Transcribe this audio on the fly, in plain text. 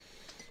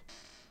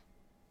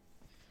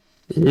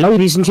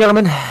Ladies and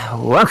gentlemen,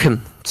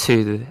 welcome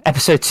to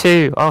episode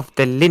 2 of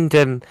the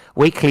Lindum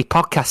Weekly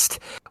Podcast.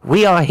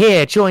 We are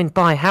here joined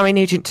by Harry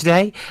Nugent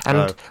today,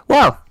 and,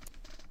 well,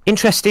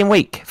 interesting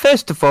week.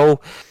 First of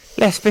all,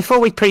 before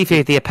we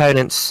preview the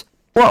opponents,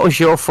 what was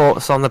your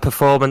thoughts on the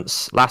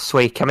performance last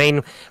week? I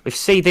mean, we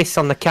see this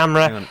on the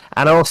camera,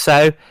 and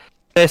also,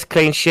 first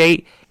clean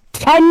sheet,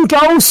 10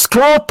 goals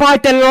scored by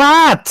the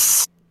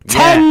lads!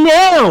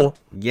 10-0!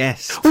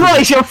 Yes. What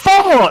is your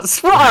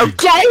thoughts? What a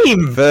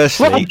game!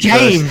 Firstly,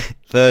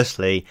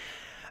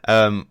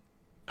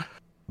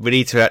 we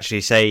need to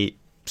actually say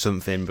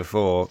something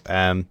before.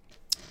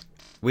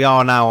 We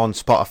are now on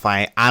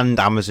Spotify and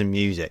Amazon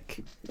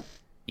Music.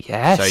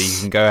 Yes. So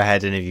you can go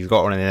ahead, and if you've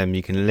got one of them,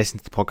 you can listen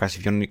to the podcast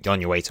if you're on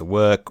your way to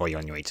work, or you're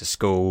on your way to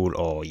school,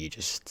 or you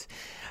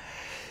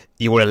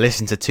want to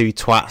listen to two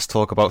twats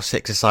talk about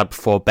six-a-side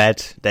before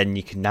bed. Then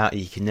you can now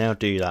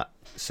do that.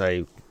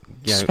 So.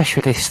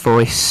 Specialist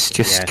voice,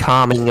 just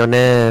calming your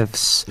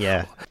nerves.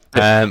 Yeah.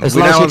 As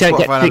long as you don't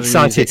get too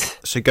excited.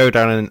 So go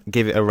down and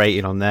give it a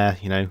rating on there,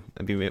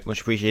 that'd be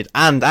much appreciated.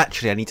 And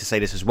actually, I need to say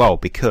this as well,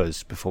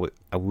 because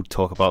I will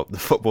talk about the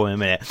football in a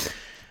minute.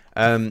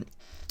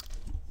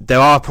 There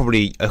are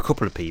probably a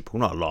couple of people,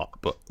 not a lot,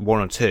 but one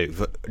or two,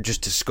 that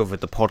just discovered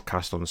the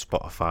podcast on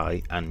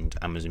Spotify and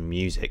Amazon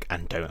Music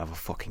and don't have a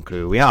fucking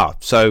clue who we are.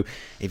 So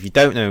if you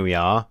don't know who we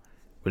are,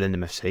 we're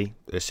Lindum FC,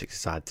 a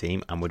six-a-side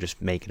team, and we're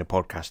just making a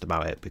podcast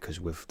about it because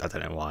I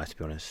don't know why, to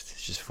be honest.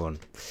 It's just fun.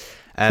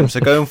 So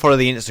go and follow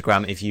the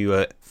Instagram if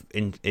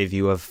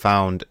you have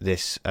found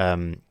this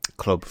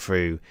club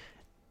through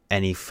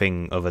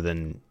anything other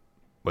than,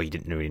 well, you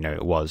didn't really know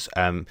it was.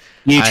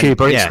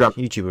 YouTube or Instagram.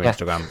 YouTube or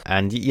Instagram.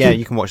 And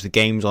you can watch the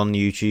games on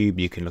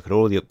YouTube. You can look at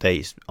all the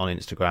updates on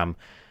Instagram,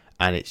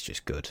 and it's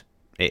just good.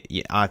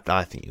 I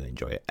think you'll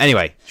enjoy it.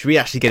 Anyway, should we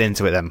actually get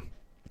into it then?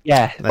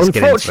 Yeah.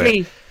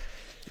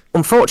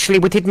 Unfortunately,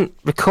 we didn't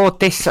record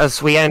this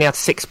as we only had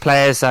 6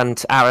 players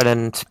and Aaron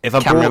and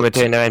Cameron were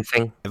doing their own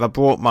thing. If I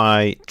brought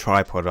my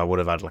tripod, I would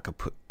have had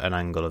an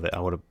angle of it.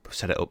 I would have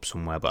set it up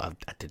somewhere, but I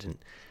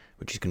didn't,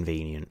 which is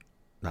convenient.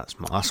 That's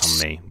on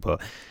me. But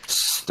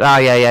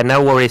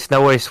no worries.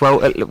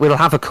 Well, we'll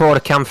have a quarter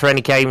cam for any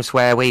games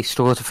where we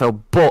struggle to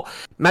film, but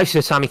most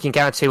of the time you can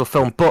guarantee we'll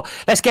film. But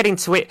let's get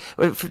into it.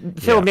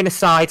 Filming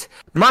aside,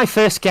 my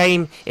first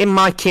game in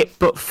my kit,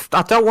 but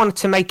I don't want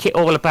to make it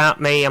all about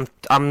me.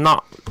 I'm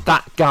not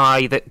that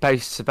guy that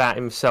boasts about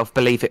himself,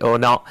 believe it or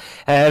not.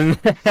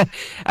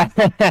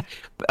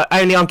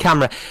 Only on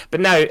camera.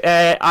 But no,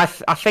 I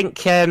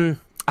think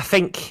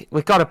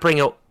we've got to bring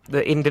up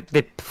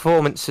the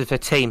performance of a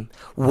team.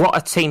 What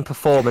a team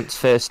performance,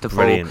 first of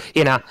Brilliant.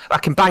 all. I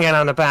can bang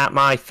on about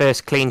my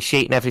first clean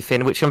sheet and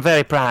everything, which I'm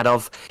very proud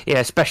of.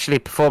 Especially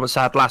the performance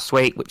I had last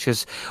week, which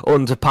was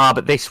under par,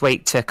 but this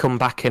week to come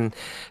back and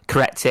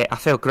correct it, I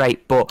feel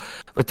great. But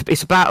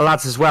it's about the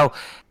lads as well.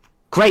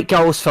 Great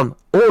goals from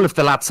all of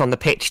the lads on the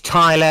pitch.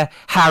 Tyler,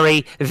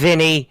 Harry,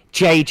 Vinny,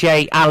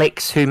 JJ,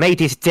 Alex, who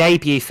made his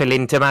debut for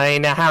Lindum. I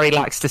mean, Harry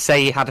likes to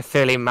say he had a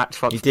fill-in match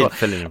once. You did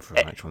fill in for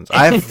a match once.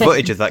 I have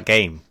footage of that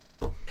game.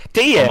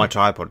 Do you? On my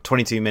tripod.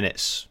 22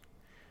 minutes.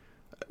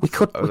 We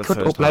could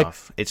upload.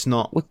 Half. It's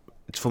not.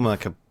 It's from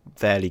like a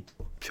fairly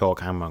pure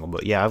camera angle,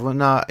 but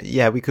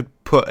we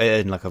could put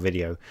it in like a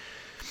video.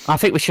 I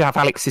think we should have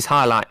Alex's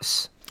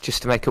highlights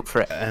just to make up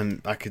for it.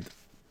 I could.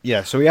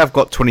 Yeah, so we have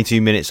got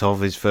 22 minutes of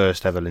his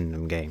first ever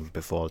Lindum game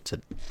before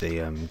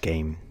the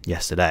game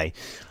yesterday.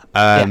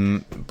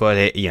 But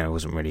it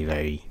wasn't really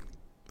very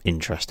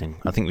interesting.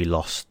 I think we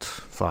lost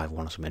 5-1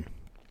 or something.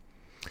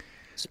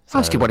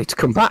 Ask you wanted to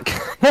come back.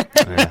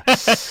 Yeah.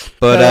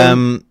 But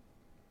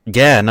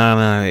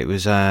no, it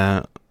was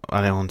adding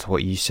on to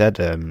what you said.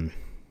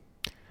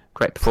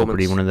 Great performance.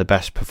 Probably one of the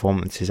best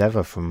performances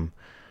ever from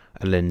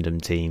a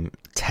Lindum team.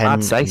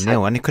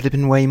 10-0, and it could have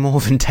been way more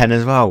than 10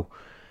 as well.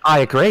 I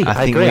agree. I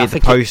think we hit the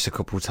post a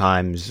couple of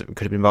times. It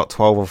could have been about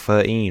 12 or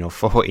 13 or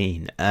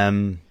 14.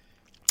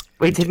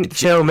 We didn't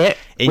film it.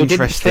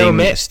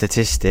 Interesting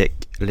statistic.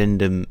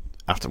 Lindum,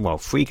 after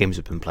 3 games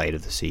have been played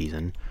of the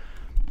season,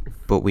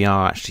 but we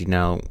are actually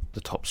now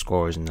the top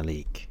scorers in the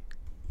league.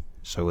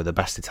 So we're the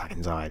best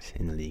attacking side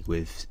in the league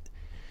with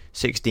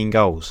 16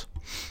 goals.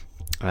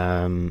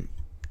 Where did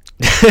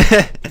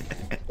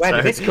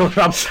this come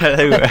from?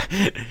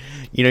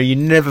 You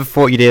never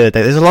thought you'd hear that.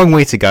 There's a long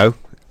way to go.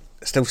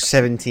 Still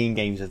 17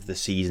 games of the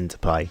season to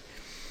play.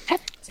 Did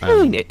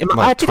I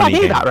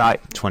hear that right?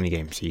 20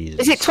 game season.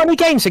 Is it 20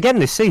 games again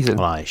this season?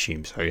 Well, I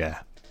assume so, yeah.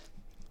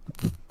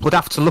 Would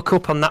have to look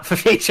up on that for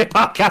future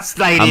podcasts,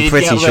 ladies. I'm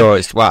pretty sure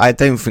it's... Well, I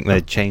don't think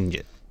they'd change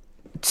it.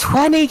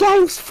 20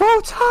 games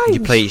 4 times?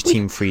 You play each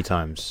team 3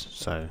 times,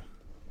 so...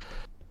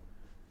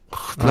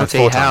 Bloody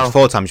 4 hell. times.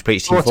 4 times. You play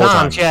each team 4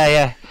 times.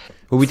 Yeah.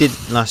 Well, we did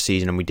last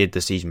season, and we did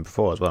the season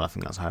before as well. I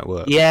think that's how it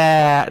works.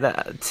 Yeah,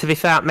 to be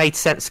fair, it made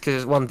sense because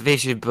it's one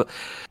division, but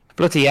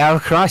bloody hell,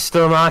 Christ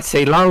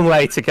almighty, long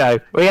way to go.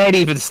 We ain't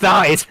even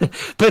started.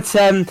 But,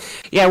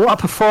 what a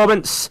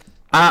performance.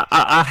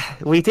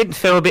 We didn't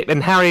feel a bit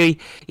when Harry,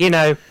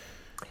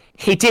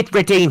 he did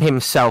redeem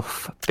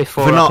himself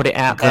before We're I not put it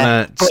out gonna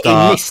there. But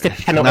start. he missed a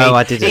penalty. No,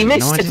 I didn't. He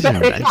missed no, I a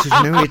didn't. penalty.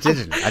 No, he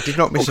didn't. I did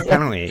not miss a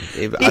penalty.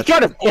 You've got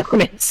to be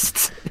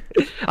honest.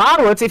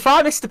 I would. If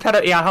I missed a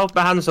penalty, I hold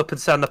my hands up and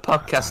say on the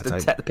podcast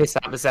and take the piss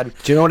out of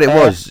myself. Do you know what it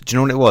was? Do you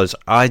know what it was?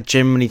 I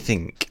genuinely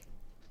think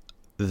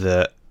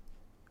that,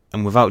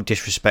 and without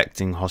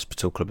disrespecting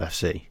Hospital Club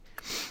FC,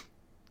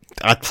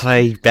 I'd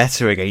play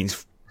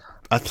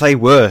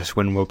worse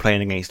when we're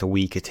playing against a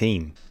weaker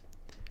team.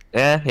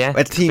 Yeah.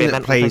 A team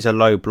that plays a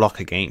low block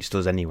against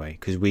us anyway,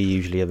 because we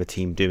usually have a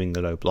team doing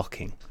the low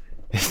blocking.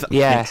 If that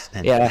makes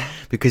sense. Yeah.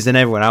 Because then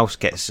everyone else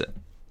gets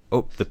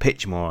up the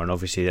pitch more, and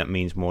obviously that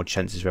means more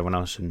chances for everyone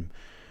else. And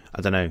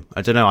I don't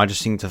know. I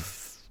just think to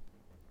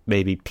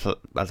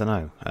I don't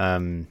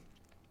know.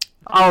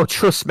 Oh,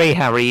 trust me,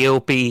 Harry.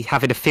 You'll be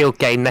having a field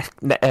game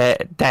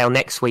Dale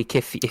next week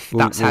if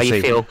that's how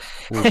you feel.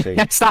 We'll see.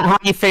 That's not how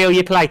you feel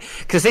you play,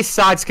 because this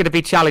side's going to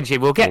be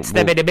challenging. We'll get to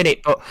them in a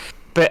minute,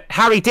 but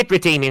Harry did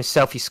redeem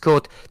himself. He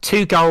scored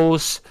 2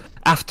 goals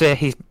after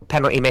his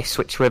penalty miss,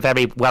 which were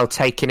very well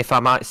taken, if I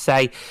might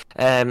say.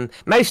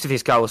 Most of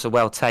his goals are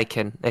well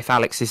taken, if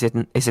Alex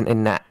isn't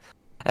in that.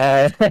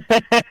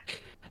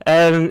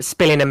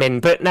 Spilling them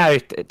in. But no,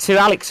 to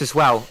Alex as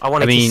well, I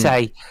wanted to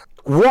say,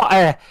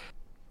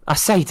 I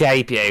say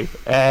debut.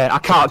 I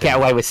can't get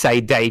away with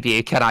saying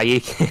debut, can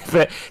I?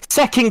 But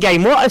second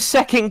game, what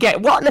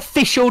an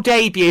official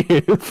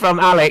debut from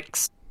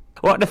Alex.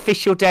 What an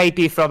official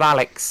debut from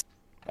Alex.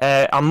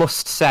 I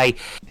must say.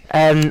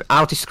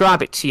 I'll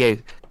describe it to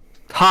you.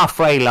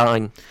 Halfway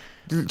line.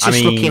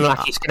 Just looking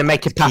like it's going to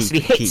make a pass.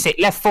 And he hits it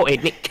left-footed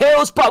and it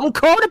curls bottom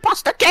corner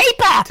past the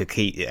keeper.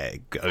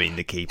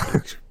 The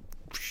keeper.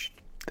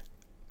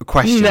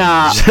 Questions.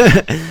 Nah.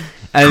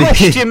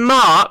 Question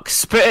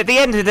marks, but at the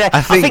end of the day,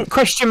 I think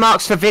question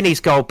marks for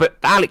Vinny's goal, but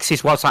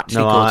Alex's was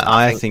actually good.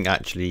 I think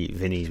actually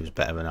Vinny's was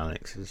better than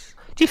Alex's.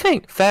 Do you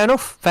think? Fair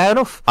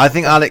enough. I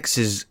think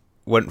Alex's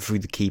went through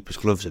the keeper's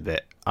gloves a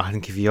bit. I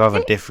think if you have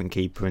a different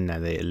keeper in there,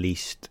 they at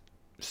least...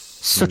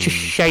 Such a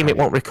shame it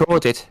wasn't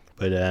recorded.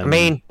 But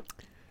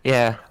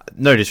yeah.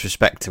 No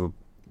disrespect to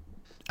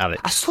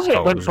Alex. I swear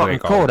it went bottom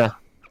corner.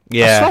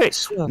 Yeah. I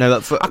swear No,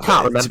 I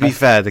can't remember. To be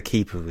fair, the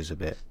keeper was a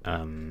bit...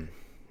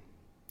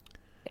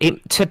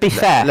 to be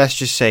fair... Let's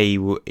just say he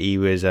was. He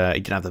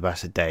didn't have the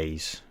best of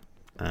days.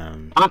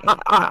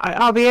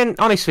 I'll be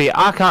honest with you,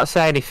 I can't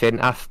say anything,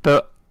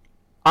 but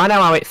I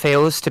know how it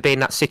feels to be in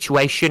that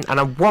situation,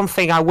 and one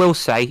thing I will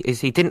say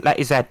is he didn't let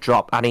his head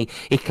drop, and he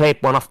cleared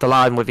one off the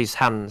line with his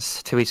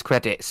hands, to his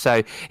credit.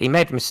 So he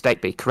made a mistake,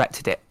 but he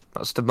corrected it.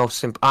 That's the most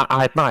simple.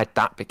 I admired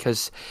that,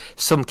 because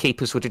some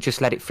keepers would have just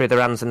let it through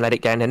their hands and let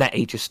it go in the net.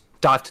 He just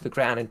dived to the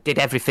ground and did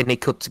everything he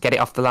could to get it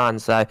off the line.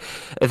 So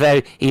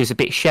although he was a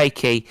bit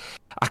shaky,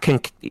 I can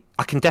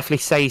definitely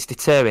say he's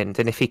determined,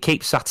 and if he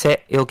keeps at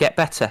it, he'll get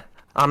better.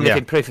 I'm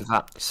living proof of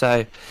that.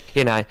 So,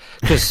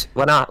 because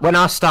when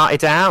I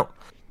started out,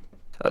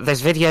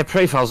 there's video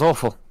proof I was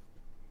awful.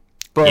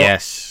 But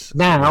yes.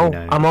 Now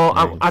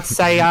I'd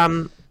say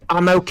I'm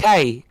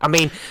okay. I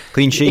mean,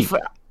 clean sheet.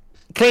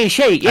 Clean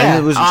sheet, yeah.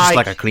 And it was just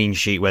like a clean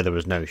sheet where there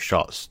was no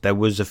shots. There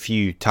was a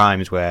few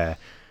times where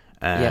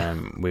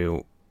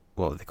what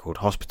were they called?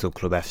 Hospital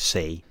Club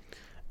FC.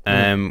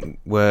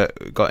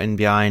 Got in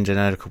behind and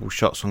had a couple of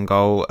shots on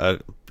goal.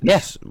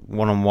 Yes.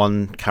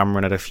 One-on-one,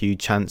 Cameron had a few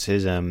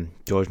chances.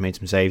 George made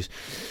some saves.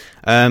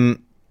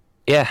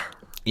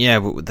 Yeah,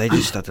 but they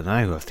just, I don't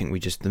know. I think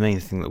the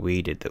main thing that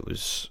we did that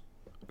was...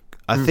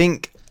 I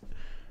think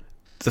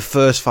the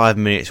first 5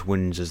 minutes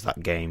wins us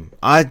that game.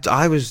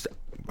 I was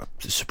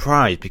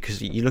surprised,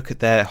 because you look at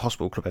their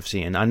Hospital Club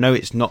FC, and I know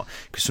it's not,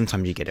 because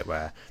sometimes you get it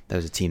where there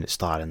was a team that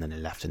started and then they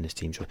left, and this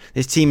team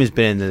has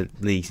been in the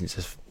league since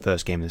the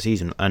first game of the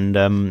season, and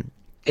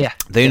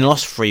they only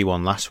lost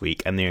 3-1 last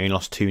week, and they only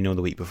lost 2-0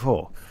 the week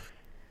before.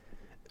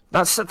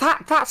 That's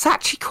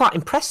actually quite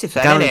impressive,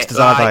 then, Galaxy isn't it?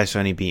 Zardice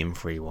only beat them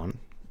 3-1,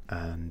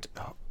 and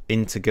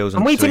Inter goes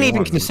and we didn't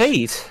even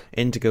concede.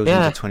 Inter goes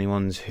into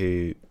 21s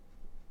who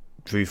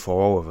drew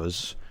 4-0 of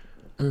us,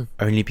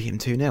 only beat them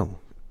 2-0.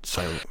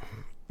 So,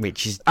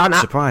 which is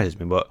surprises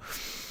me, but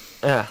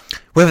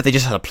whether they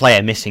just had a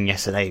player missing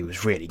yesterday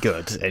was really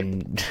good,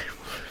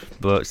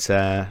 but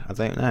I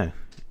don't know.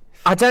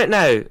 I don't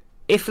know.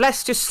 If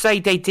let's just say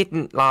they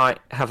didn't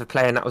have a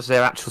player and that was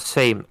their actual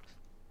team,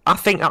 I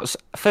think that was,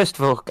 first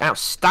of all,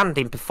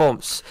 outstanding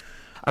performance.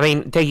 I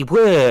mean, they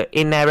were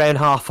in their own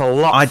half a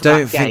lot. I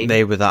don't think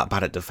they were that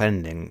bad at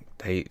defending.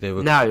 They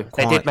were. No,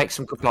 they did make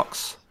some good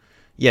blocks.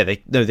 Yeah,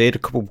 they had a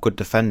couple of good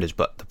defenders,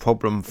 but the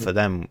problem for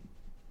them,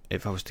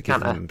 if I was to give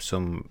them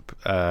some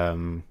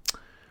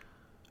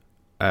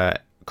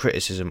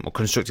criticism or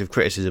constructive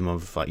criticism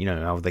of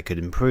how they could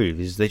improve,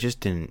 is they just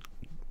didn't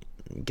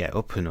get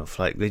up enough.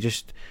 They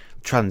just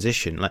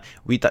transition.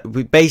 We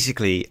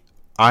basically,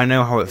 I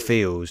know how it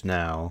feels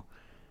now.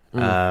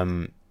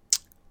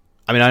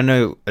 I mean, I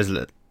know as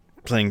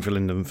playing for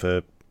Lindum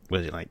for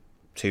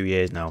 2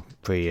 years now,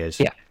 3 years.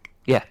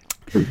 Yeah.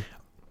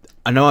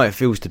 I know how it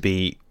feels to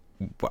be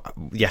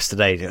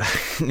yesterday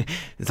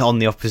on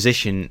the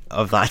opposition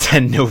of that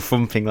 10-0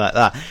 thumping like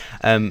that,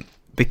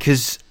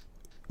 because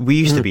we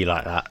used to be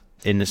like that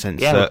in the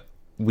sense that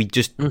we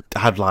just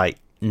had like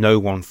no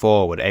one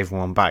forward,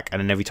 everyone back, and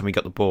then every time we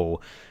got the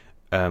ball,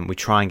 we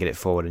try and get it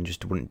forward and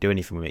just wouldn't do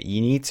anything with it.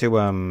 You need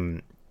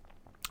to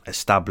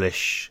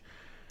establish.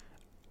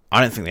 I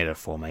don't think they had a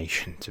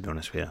formation, to be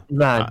honest with you.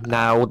 No,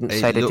 I wouldn't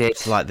say they did. It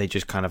looked like they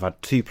just kind of had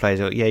two players.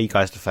 Yeah, you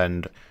guys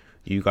defend,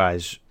 you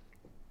guys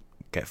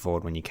get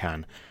forward when you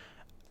can.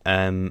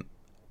 And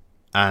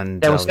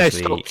there was no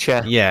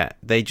structure. Yeah,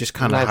 they just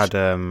kind of had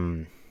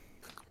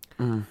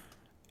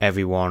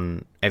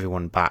everyone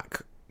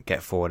back,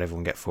 get forward,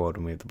 everyone get forward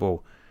and we have the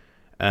ball.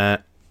 I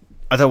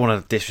don't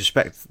want to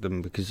disrespect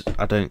them because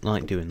I don't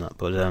like doing that,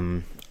 but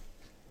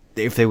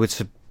if they were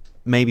to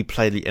maybe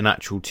play an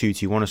actual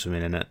 2-2-1 or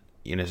something in it,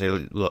 say,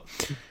 look,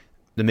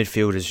 the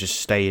midfielders just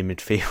stay in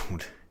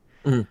midfield,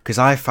 because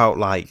I felt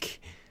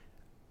like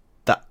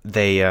that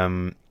they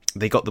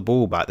got the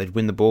ball back, they'd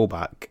win the ball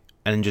back,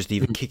 and then just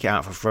either kick it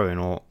out for throwing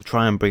or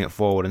try and bring it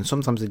forward. And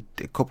sometimes, a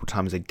couple of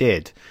times they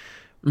did,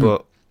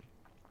 but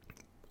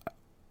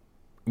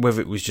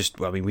whether it was just,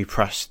 we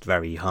pressed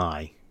very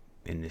high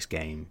in this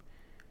game,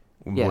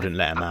 we wouldn't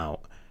let them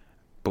out.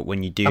 But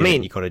when you do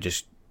that, you got to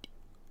just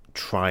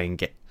try and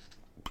get.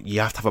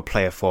 You have to have a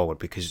player forward,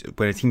 because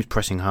when a team's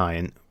pressing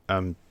high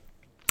and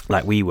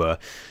like we were,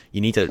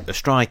 you need a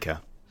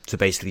striker to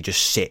basically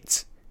just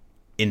sit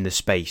in the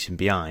space and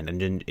behind, and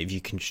then if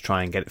you can just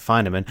try and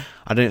find them. And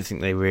I don't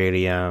think they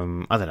really. I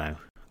don't know.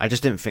 I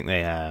just didn't think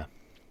they. I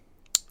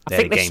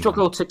think they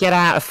struggled to get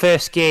out of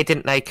first gear,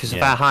 didn't they? Because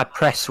of our high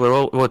press,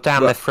 we're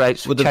down their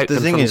throats. Well, the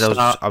thing is,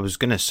 I was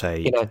going to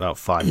say about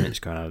 5 minutes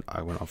ago,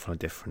 I went off on a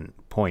different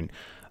point.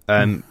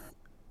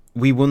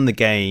 We won the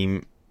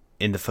game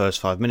in the first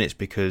 5 minutes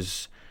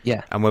because,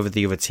 and whether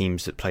the other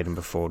teams that played them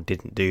before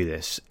didn't do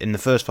this, in the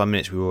first 5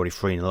 minutes we were already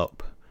 3-0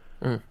 up,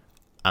 and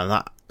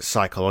that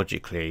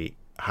psychologically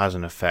has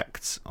an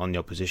effect on the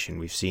opposition.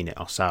 We've seen it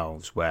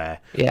ourselves, where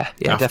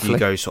after definitely. you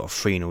go sort of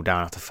 3-0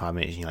 down after 5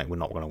 minutes, you're like, we're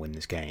not going to win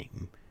this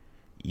game.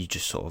 You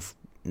just sort of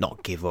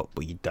not give up,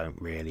 but you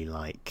don't really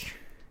like.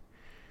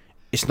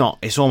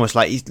 It's almost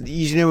like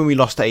when we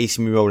lost to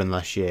AC Milan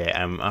last year,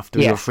 after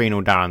we were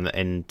 3-0 down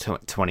in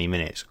 20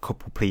 minutes, a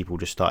couple of people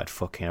just started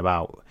fucking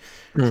about,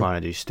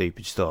 trying to do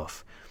stupid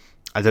stuff.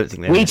 I don't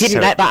think we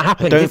didn't let that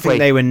happen. I don't think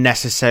they were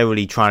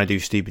necessarily trying to do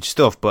stupid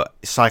stuff, but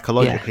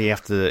psychologically,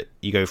 after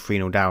you go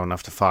 3-0 down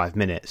after 5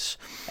 minutes,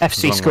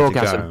 FC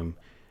scoregasm.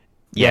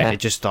 It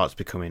just starts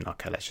becoming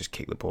okay. Let's just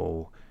kick the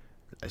ball.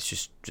 Let's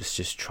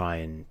just try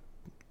and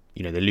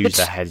they lose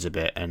their heads a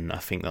bit, and I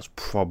think that's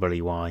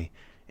probably why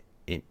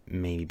it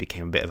maybe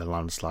became a bit of a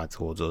landslide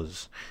towards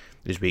us,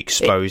 is we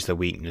exposed the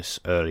weakness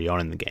early on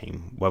in the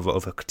game, whether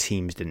other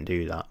teams didn't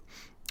do that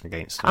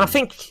against them. I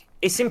think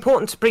it's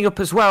important to bring up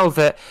as well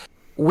that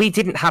we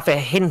didn't have a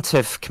hint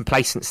of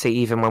complacency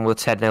even when we were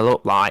 10-0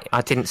 up. Like,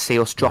 I didn't see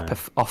us drop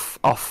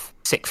off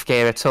sixth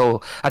gear at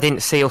all. I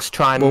didn't see us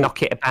try and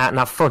knock it about and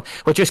have fun.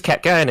 We just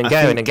kept going and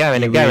going and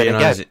going and going and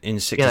going. In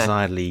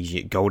six-a-side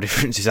leagues, goal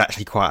difference is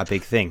actually quite a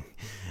big thing.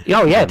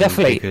 Oh yeah,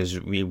 definitely.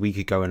 Because we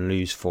could go and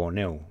lose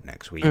 4-0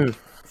 next week,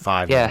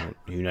 5-0,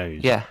 who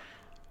knows? Yeah.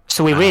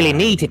 So we really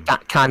needed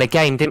that kind of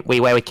game, didn't we,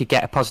 where we could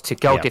get a positive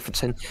goal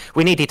difference, and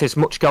we needed as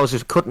much goals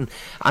as we could.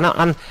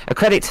 And a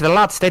credit to the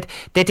lads,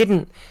 they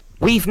didn't.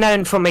 We've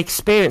known from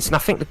experience, and I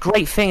think the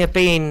great thing of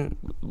being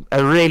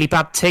a really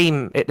bad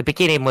team at the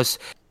beginning was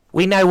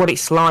we know what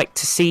it's like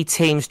to see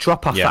teams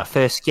drop off that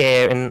first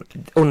gear and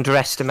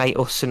underestimate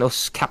us and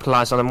us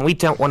capitalise on them. We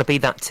don't want to be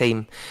that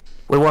team.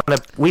 We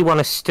want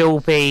to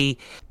still be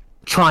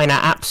trying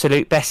our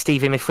absolute best,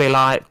 even if we're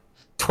like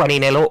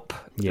 20-0 up.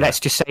 Yeah. Let's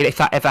just say if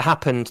that ever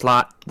happened,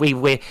 like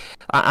and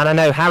I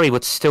know Harry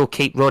would still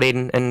keep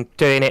running and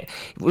doing it.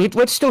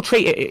 We'd still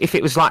treat it if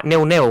it was like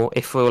 0-0,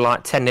 if we were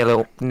like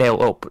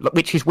 10-0 up,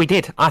 which is we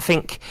did. I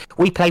think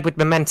we played with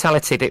the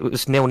mentality that it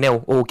was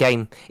 0-0 all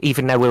game,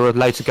 even though we were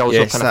loads of goals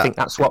up, and I think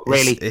that's what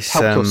really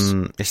helped us.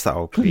 It's that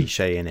old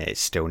cliche, innit? It's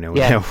still 0-0.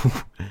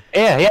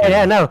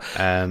 Yeah, no.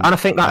 And I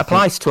think that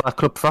applies to our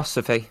club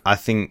philosophy. I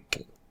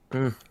think.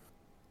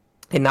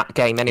 In that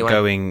game, anyway.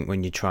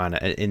 When you're trying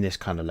to, in this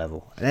kind of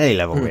level, at any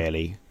level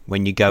really,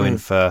 when you're going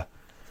for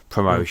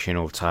promotion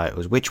or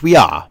titles, which we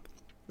are,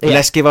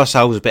 let's give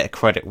ourselves a bit of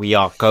credit. We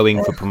are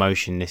going for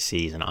promotion this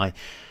season.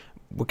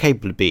 We're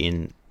capable of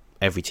beating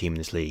every team in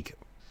this league.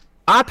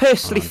 I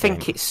personally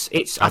think it's.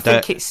 I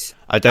don't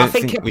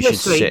think we should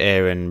sit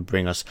here and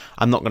bring us.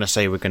 I'm not going to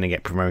say we're going to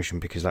get promotion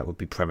because that would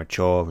be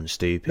premature and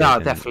stupid. No,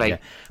 definitely. Yeah,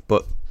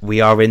 but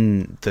we are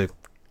in the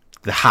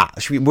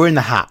hat. We're in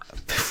the hat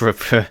for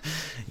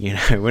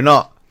we're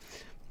not.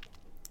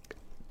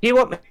 You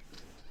want me?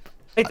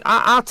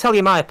 I'll tell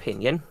you my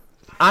opinion.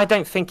 I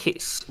don't think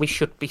we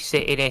should be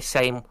sitting here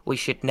saying we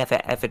should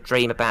never ever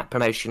dream about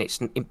promotion.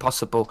 It's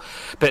impossible.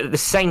 But at the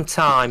same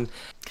time,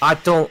 I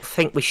don't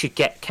think we should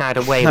get carried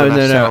away with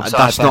ourselves. No.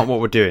 That's not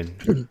what we're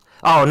doing.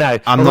 Oh no,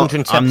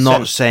 I'm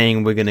not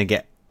saying we're going to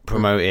get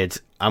promoted.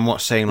 I'm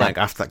not saying like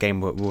after that game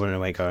we're running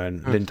away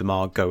going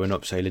Lindemar going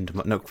up. Say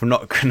Lindemar. No, we're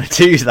not going to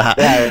do that.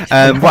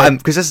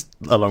 Because there's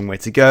a long way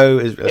to go,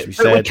 as we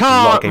said. We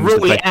can't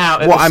rule it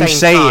out. What I'm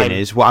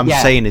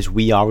saying is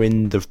we are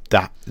in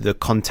the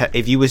context.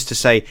 If you was to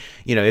say,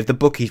 if the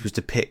bookies was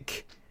to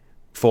pick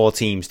 4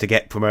 teams to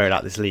get promoted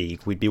out this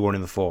league, we'd be one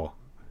in the 4.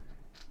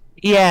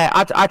 Yeah,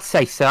 I'd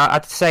say so.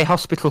 I'd say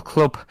Hospital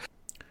Club.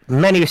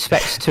 Many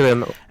respects to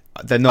them.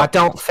 They're not. I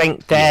don't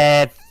think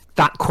they're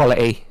that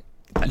quality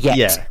yet.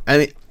 Yeah,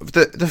 and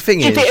the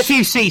thing is, give it a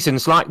few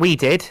seasons like we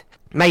did.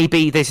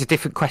 Maybe there's a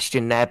different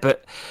question there,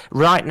 but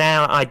right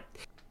now,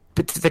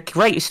 but to the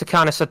greatest of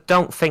kindness, I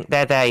don't think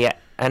they're there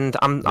yet. And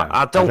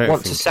I don't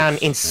want to sound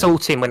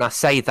insulting when I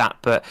say that,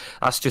 but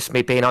that's just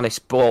me being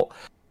honest. But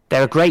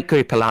they're a great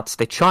group of lads.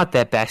 They tried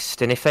their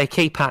best, and if they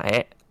keep at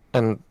it,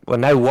 and we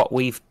know what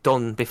we've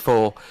done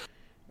before,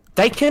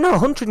 they can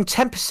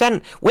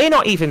 110%. We're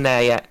not even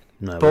there yet.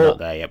 No, we're not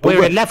there yet. But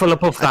we're a level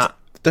above that.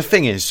 The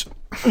thing is,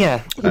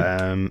 yeah.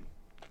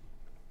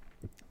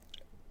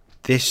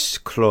 This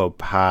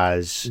club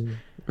has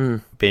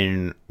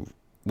been,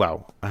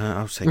 well,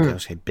 I'll say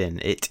been.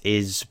 It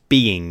is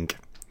being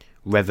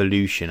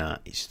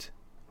revolutionised,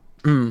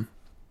 and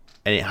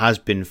it has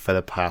been for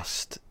the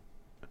past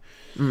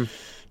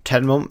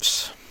 10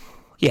 months.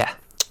 Yeah.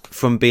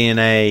 From being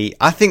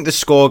I think the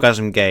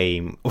Scoregasm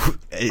game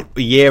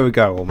a year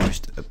ago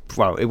almost.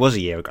 Well, it was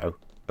a year ago,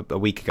 a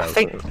week ago,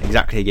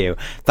 exactly a year.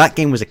 That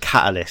game was a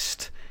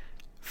catalyst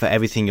for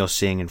everything you're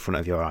seeing in front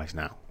of your eyes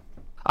now.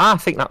 I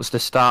think that was the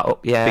start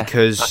up, yeah.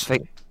 Because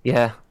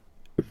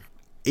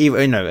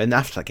even and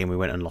after that game we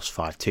went and lost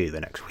 5-2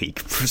 the next week.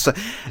 So,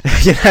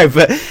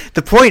 but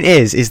the point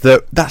is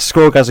that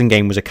Scoregasm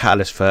game was a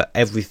catalyst for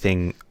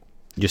everything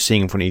you're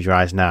seeing in front of your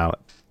eyes now.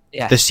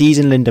 Yeah. The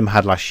season Lindum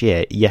had last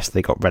year, yes,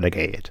 they got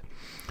relegated,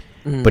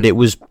 but it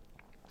was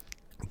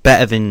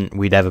better than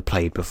we'd ever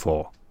played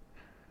before.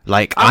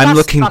 Like, I'm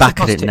looking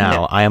back at it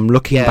now. I am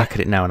looking back at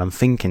it now, and I'm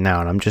thinking now,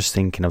 and I'm just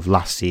thinking of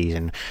last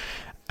season,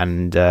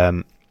 and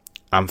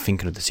I'm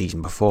thinking of the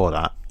season before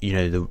that.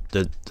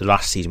 The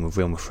last season with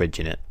Real Madrid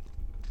in it.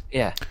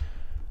 Yeah.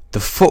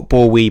 The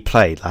football we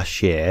played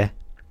last year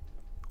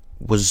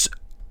was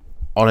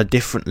on a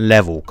different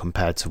level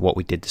compared to what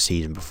we did the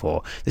season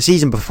before. The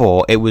season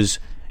before, it was,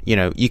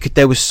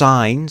 there were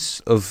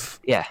signs of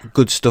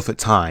good stuff at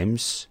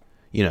times,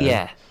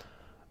 Yeah.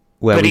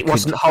 But it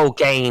wasn't whole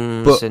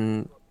games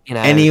and,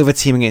 any other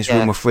team against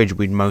Real Madrid,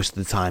 we'd most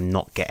of the time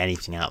not get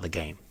anything out of the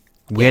game.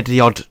 We had the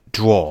odd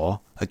draw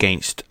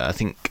against, I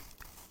think,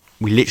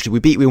 we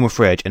beat Real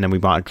Madrid and then we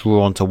might have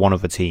drawn to one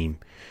other team.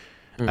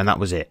 And that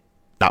was it.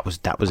 That was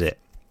it.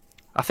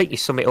 I think you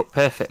sum it up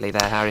perfectly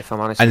there, Harry, if I'm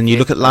honest. And then you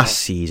look at last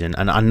season,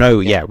 and I know,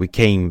 we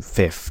came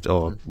 5th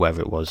or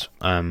whatever it was.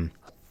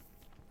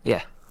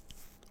 Yeah.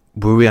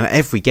 We were in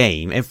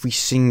every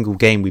single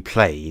game we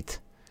played,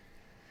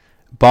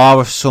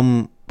 bar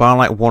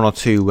like 1 or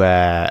 2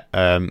 where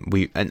and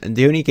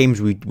the only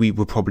games we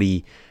were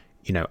probably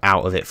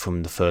out of it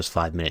from the first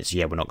 5 minutes.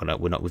 Yeah, we've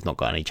not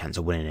got any chance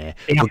of winning here.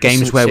 But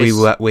games where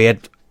we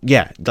had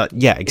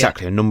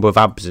exactly a number of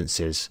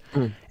absences.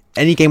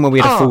 Any game where we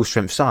had a full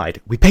strength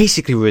side, we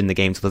basically were in the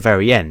game to the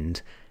very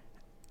end.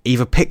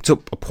 Either picked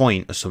up a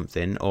point or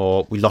something,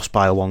 or we lost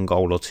by 1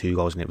 goal or 2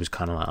 goals, and it was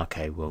kind of like,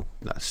 okay, well,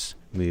 let's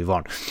move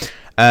on.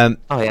 I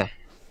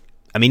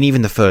mean,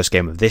 even the first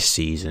game of this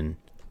season,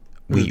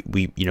 we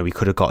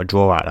could have got a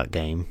draw out of that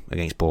game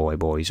against Borway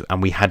Boys,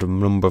 and we had a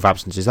number of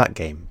absences that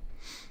game.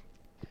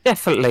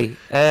 Definitely,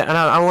 and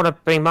I want to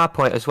bring my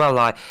point as well.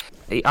 Like,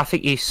 I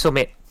think you sum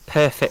it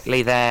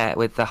perfectly there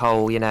with the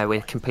whole, we're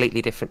a completely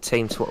different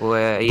team to what we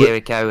were a year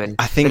ago, and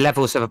I think the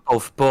levels of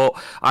above.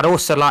 But I'd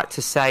also like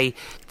to say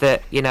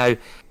that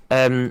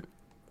we're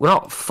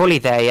not fully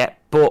there yet.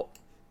 But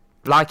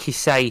like you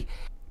say,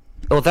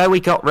 although we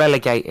got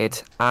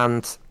relegated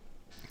and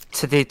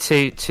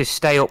to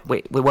stay up,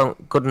 we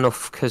weren't good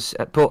enough.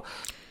 But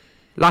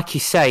like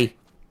you say,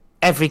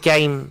 every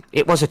game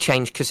it was a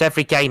change because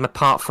every game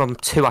apart from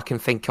 2 I can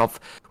think of,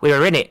 we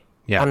were in it.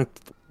 Yeah, and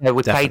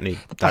we played the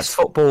best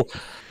football.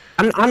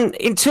 And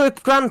into a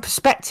grand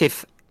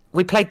perspective,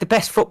 we played the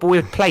best football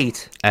we've played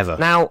ever.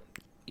 Now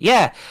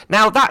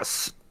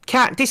that's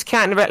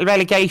discounting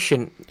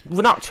relegation.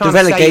 We're not trying the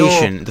to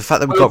relegation. say the fact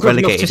that we got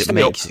relegated, it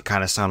makes it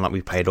kind of sound like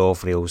we played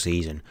awfully all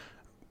season.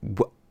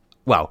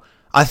 Well,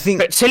 I think,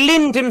 but to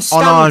Lindum standards,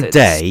 on our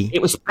day,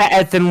 it was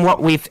better than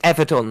what we've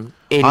ever done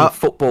in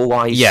football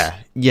wise. Yeah,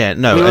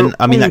 no, and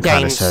I mean that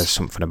kind of says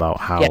something about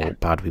how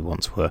bad we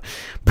once were.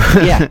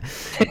 But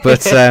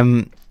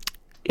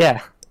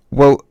yeah.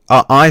 Well,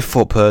 I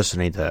thought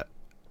personally that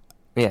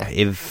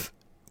if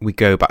we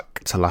go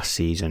back to last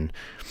season,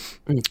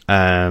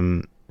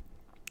 I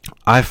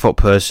thought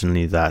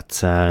personally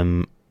that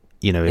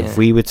if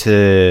we were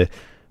to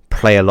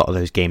play a lot of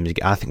those games,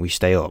 I think we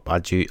stay up. I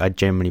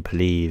genuinely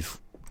believe.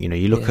 You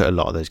look at a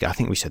lot of those games. I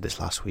think we said this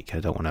last week. I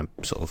don't want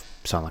to sort of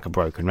sound like a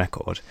broken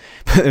record,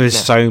 but there was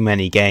so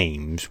many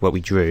games where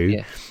we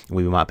drew,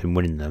 we might have been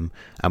winning them,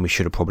 and we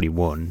should have probably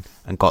won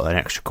and got an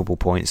extra couple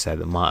points there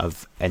that might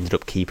have ended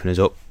up keeping us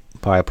up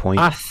by a point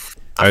I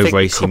over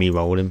AC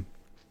Milan.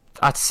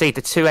 I'd see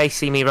the 2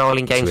 AC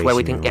Milan games where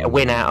we didn't get a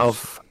win out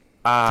of.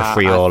 The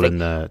 3-3 and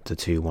the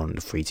 2-1,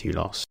 the 3-2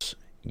 loss.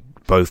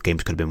 Both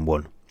games could have been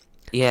won.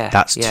 Yeah,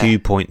 that's 2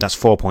 points. That's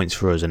 4 points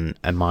for us and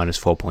minus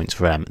 4 points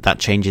for them. That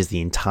changes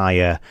the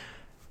entire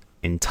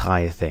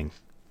thing.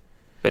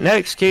 But no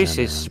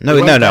excuses.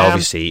 No.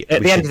 Obviously,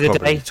 at the end of the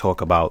day, talk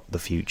about the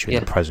future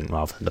and the present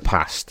rather than the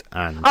past.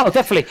 And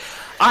definitely.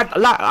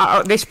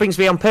 This brings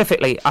me on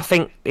perfectly. I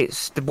think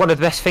it's one of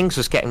the best things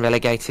was getting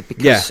relegated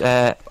because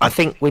I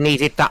think we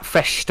needed that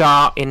fresh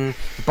start in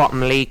the bottom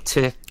league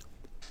to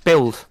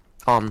build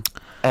on,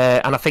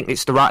 and I think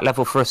it's the right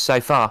level for us so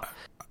far.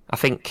 I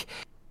think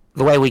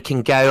the way we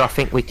can go, I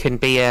think we can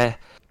be a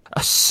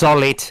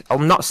solid.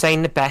 I'm not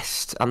saying the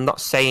best. I'm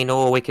not saying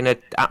we're going to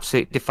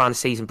absolutely define the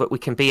season, but we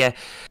can be an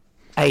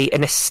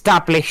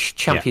established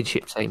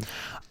championship team.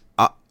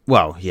 I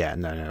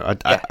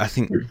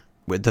think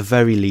at the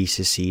very least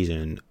this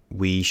season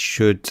we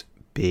should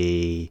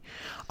be.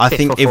 I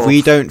think if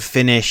we don't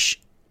finish.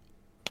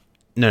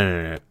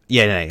 No.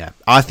 Yeah.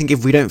 I think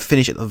if we don't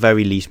finish at the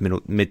very least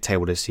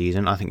mid-table this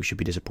season, I think we should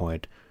be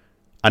disappointed.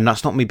 And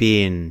that's not me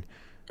being.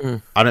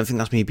 I don't think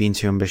that's me being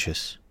too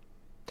ambitious.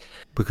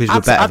 Because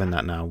we're better than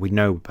that now. We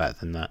know we're better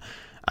than that.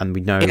 And we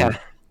know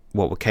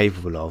what we're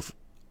capable of.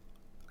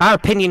 Our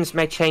opinions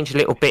may change a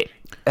little bit.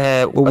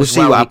 We'll see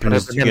what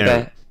happens.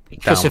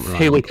 Because of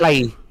who we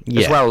play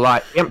as well.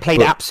 Like, we haven't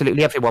played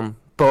absolutely everyone.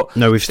 But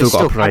no, we've still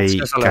got to play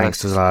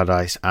Gangsters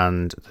Allardyce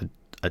and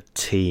a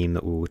team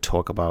that we will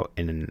talk about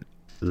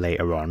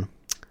later on.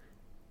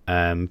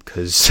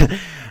 Because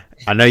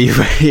I know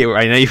you're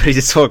ready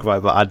to talk about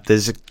it, but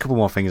there's a couple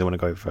more things I want to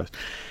go over first.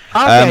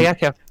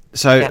 Okay.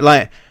 So,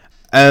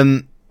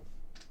 and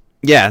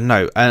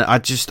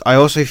I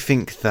also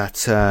think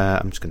that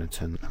I'm just going to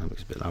turn. I think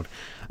it's a bit loud.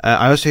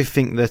 I also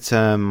think that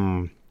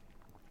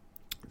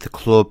the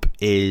club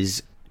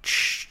is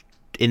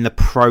in the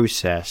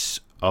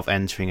process of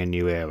entering a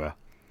new era.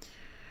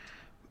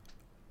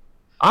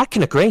 I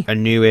can agree. A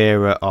new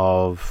era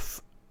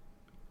of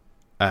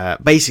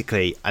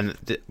basically, and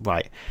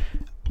right.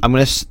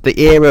 The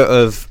era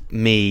of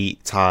me,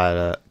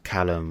 Tyler,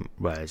 Callum,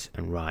 Wes,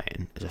 and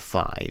Ryan as a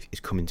 5 is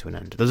coming to an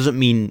end. That doesn't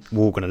mean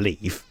we're all going to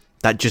leave.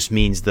 That just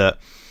means that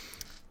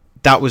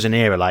was an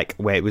era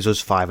where it was us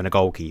 5 and a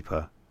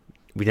goalkeeper.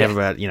 We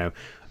never had,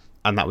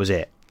 and that was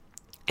it.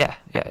 Yeah.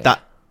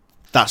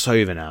 That's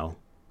over now.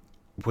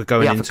 We're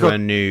going into a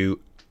new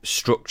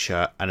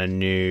structure and a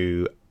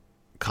new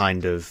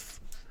kind of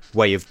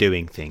way of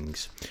doing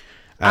things.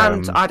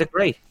 And I'd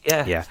agree,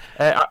 yeah.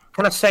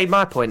 Can I say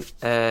my point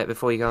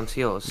before you go on to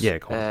yours? Yeah,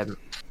 go on.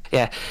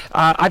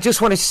 I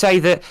just wanted to say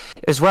that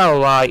as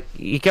well,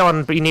 you go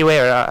on your new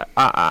era,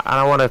 and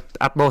I want to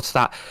add more to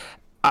that.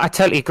 I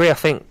totally agree. I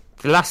think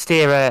the last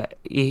era,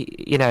 you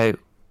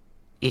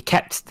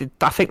kept...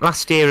 I think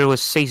last era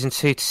was season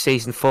 2 to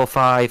season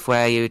 4-5,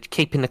 where you were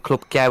keeping the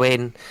club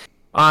going.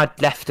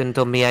 I'd left and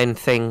done my own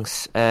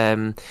things.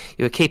 You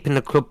were keeping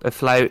the club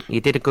afloat.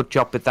 You did a good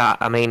job with that.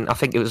 I mean, I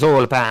think it was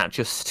all about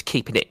just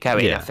keeping it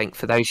going, I think,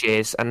 for those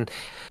years. And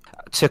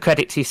to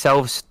credit to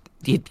yourselves,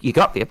 you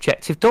got the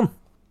objective done.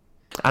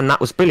 And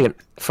that was brilliant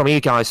from you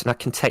guys, and I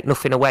can take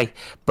nothing away.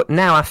 But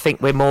now I think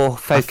we're more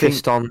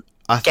focused on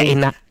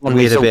getting that on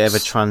we had results. A bit of a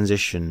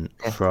transition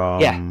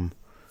from... Yeah.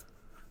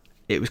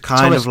 It was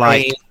kind of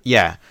like... Green.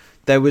 Yeah.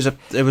 There was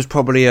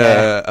probably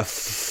a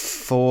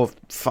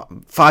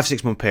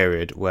 5-6 month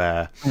period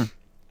where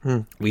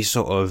we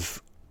sort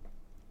of,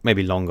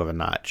 maybe longer than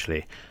that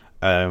actually,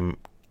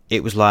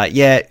 it was like,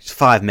 it's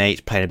 5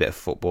 mates playing a bit of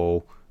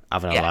football,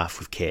 having a laugh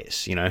with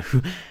kits, and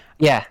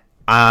it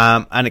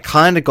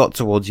kind of got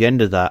towards the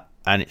end of that,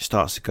 and it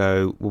starts to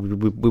go, well,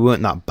 we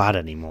weren't that bad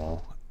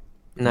anymore.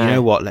 No. You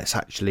know what, let's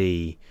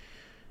actually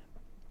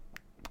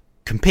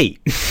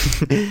compete.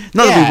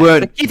 Not that we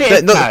weren't,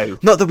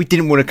 not that we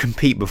didn't want to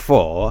compete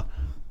before,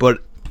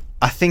 but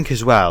I think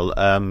as well,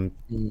 how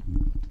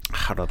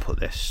do I put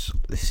this?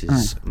 This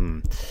is...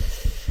 I'm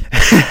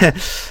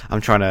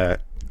trying to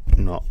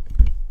not...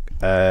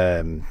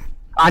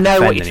 I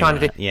know what you're trying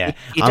to do. Yeah.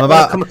 You don't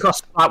want to come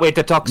across like we're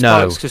the dog's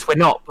bollocks, because we're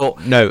not.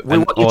 But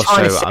what you're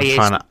trying to say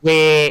is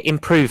we're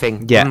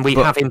improving, and we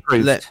have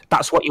improved.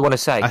 That's what you want to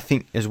say. I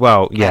think as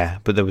well,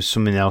 but there was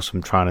something else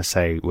I'm trying to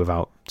say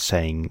without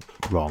saying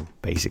wrong,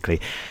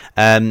 basically.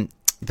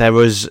 There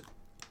was...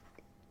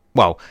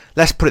 Well,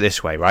 let's put it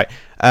this way, right?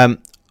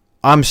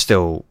 I'm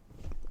still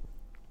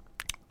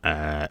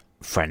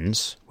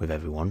friends with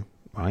everyone,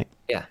 right?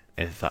 Yeah.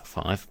 If that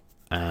 5.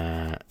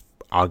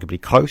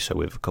 Arguably closer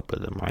with a couple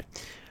of them, right?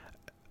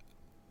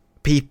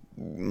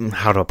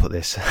 How do I put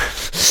this?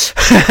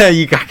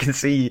 You guys can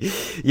see.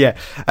 Yeah.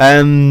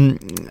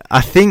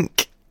 I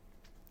think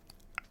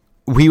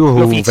we were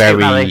all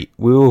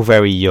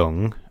very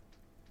young,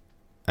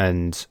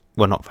 and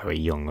not very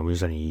young. It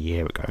was only a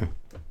year ago.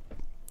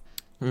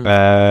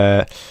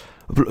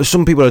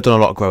 Some people have done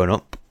a lot of growing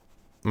up,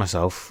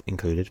 myself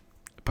included,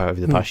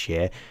 over the past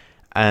year,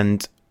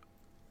 and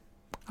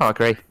I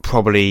agree.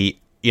 Probably,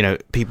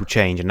 people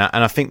change, and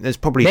I think there's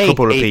probably a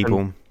couple of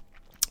people.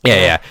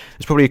 Yeah.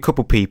 There's probably a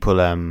couple people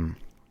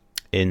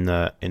in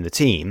the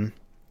team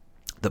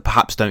that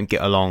perhaps don't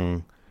get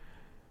along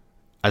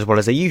as well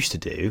as they used to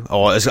do,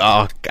 or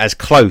as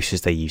close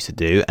as they used to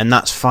do, and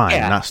that's fine.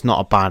 Yeah. That's not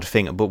a bad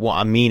thing. But what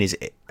I mean is,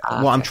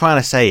 what I'm trying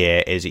to say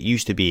here is, it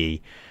used to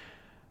be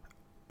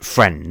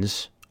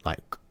friends, like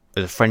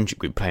as a friendship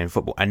group playing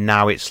football, and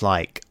now it's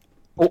like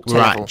we're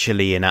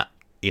actually in a,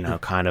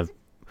 kind of,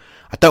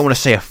 I don't want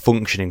to say a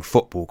functioning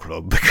football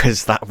club,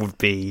 because that would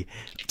be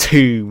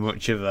too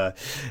much of a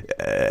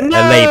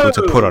label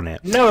to put on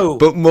it. No,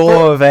 but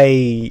more of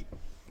a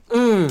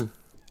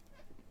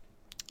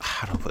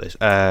how do I put this?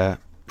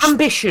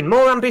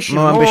 More ambition,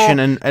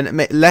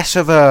 and less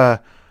of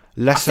a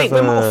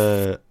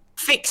more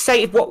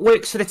fixated what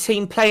works for the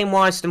team playing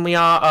wise than we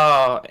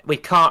are. We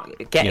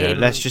can't get him.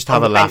 Let's just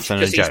have a laugh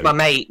and a joke. He's my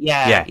mate.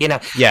 Yeah.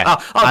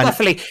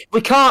 Definitely. We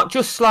can't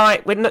just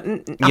like. I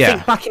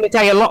think back in the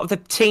day, a lot of the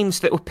teams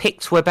that were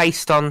picked were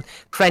based on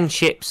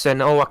friendships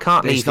and I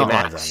can't leave him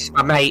out.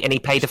 My mate, and he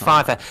paid a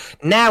fiver.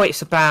 Now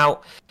it's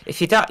about. If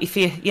you're if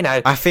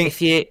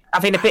you're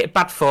having a bit of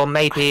bad form,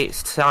 maybe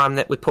it's time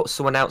that we put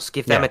someone else,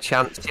 give them a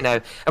chance,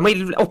 and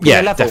we up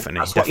your level. Definitely,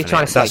 that's what you're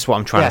trying to say. That's what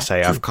I'm trying to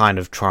say. I'm trying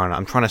to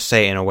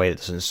say it in a way that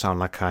doesn't sound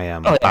like I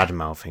am bad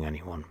mouthing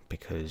anyone,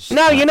 because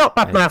you're not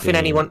bad mouthing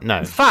anyone. No,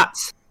 in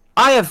fact,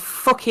 I have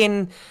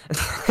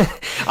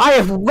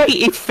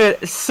waited for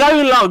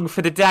so long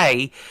for the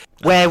day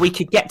where we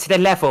could get to the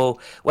level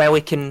where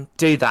we can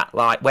do that,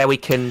 like where we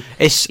can,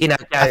 I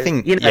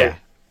think,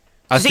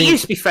 Because it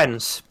used to be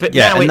friends, but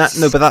now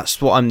it's... but that's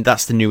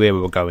the new era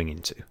we're going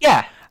into.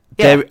 Yeah.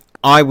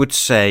 I would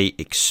say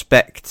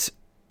expect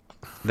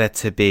there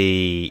to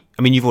be...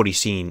 I mean, you've already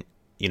seen,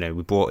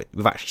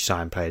 we've actually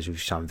signed players.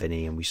 We've signed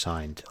Vinny and we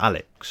signed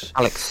Alex.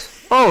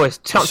 Oh, it's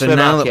chance So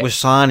now that we're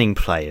signing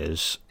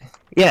players...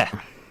 Yeah.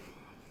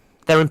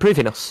 They're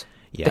improving us.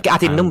 Yeah, they're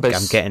adding numbers.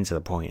 I'm getting to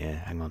the point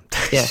here. Hang on.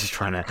 Just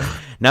trying to...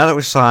 Now that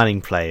we're signing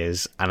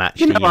players and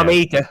actually... I'm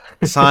eager.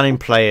 signing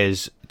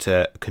players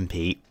to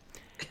compete...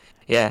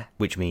 Yeah.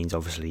 Which means,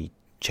 obviously,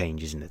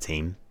 changes in the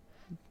team.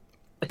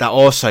 That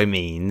also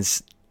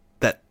means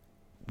that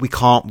we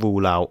can't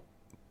rule out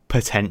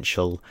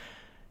potential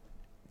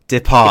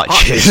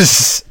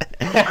departures.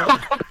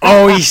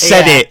 He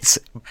said it!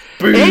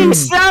 Boom! He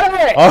said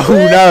it!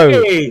 Oh,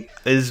 no!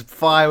 There's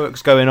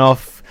fireworks going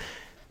off.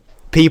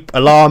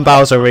 Alarm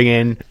bells are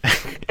ringing.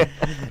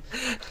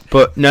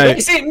 But no...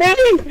 Is it me?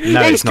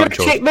 No, He's going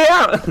to kick me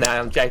out. No,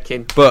 I'm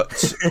joking.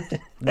 But,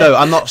 no,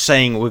 I'm not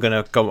saying we're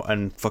going to go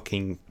and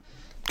fucking...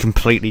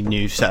 completely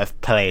new set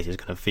of players is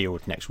going to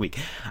field next week.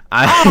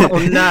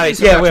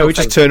 We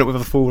just turn up with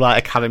a full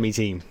academy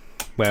team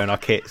wearing our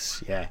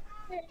kits. Yeah,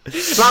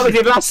 like we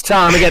did last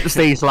time against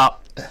these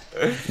lot.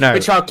 No,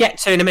 which I'll get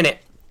to in a minute.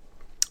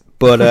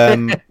 But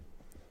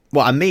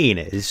what I mean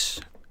is,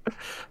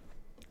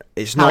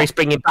 it's not. He's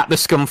bringing back the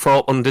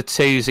Scunthorpe under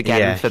twos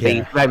again for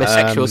the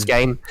homosexuals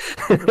game.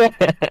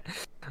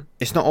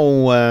 It's not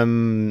all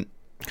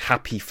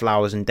happy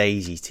flowers and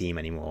daisies team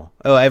anymore.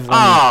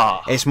 Everyone.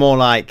 It's more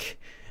like.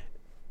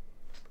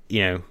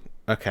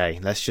 Okay,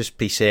 let's just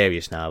be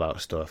serious now about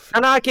stuff.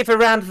 And I give a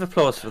round of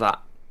applause for that,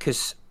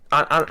 because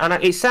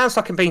it sounds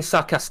like I'm being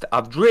sarcastic.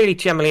 I'm really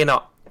generally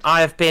not.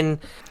 I have been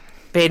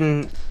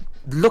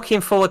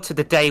looking forward to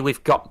the day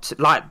we've got to,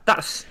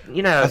 that's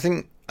I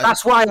think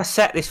that's why I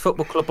set this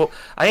football club up.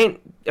 I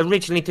didn't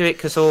originally do it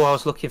because I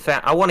was looking for.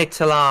 I wanted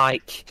to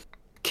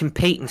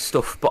compete and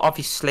stuff, but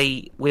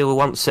obviously we were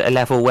once at a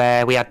level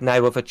where we had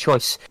no other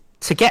choice.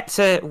 To get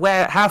to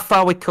how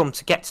far we come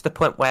to get to the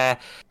point where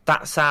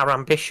that's our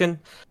ambition.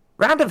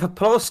 Round of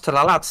applause to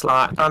the lads.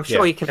 I'm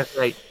sure you can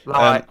agree.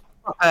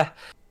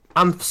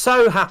 I'm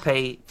so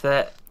happy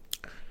that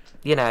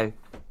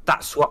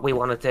that's what we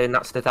want to do and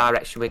that's the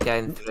direction we're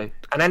going through.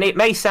 And then it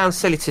may sound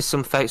silly to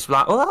some folks,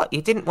 like, "Oh,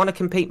 you didn't want to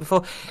compete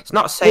before." It's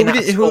not saying that.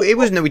 It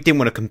wasn't that we didn't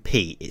want to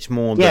compete. It's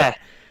more that.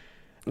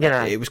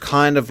 It was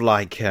kind of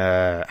like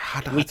I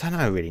don't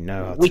really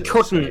know how we to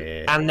couldn't,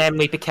 say it. And then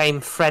we became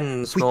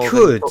friends. We more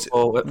could.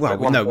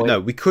 Than No,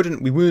 we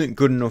couldn't. We weren't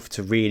good enough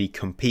to really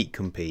compete.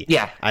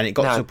 Yeah, and it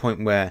got to a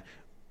point where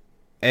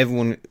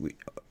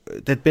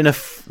there'd been a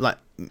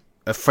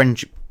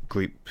friendship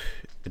group.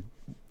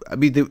 I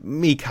mean,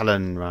 me,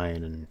 Callan,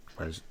 Ryan, and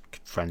was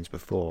friends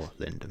before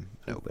Lyndon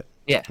a little bit.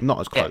 Yeah, not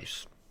as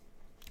close.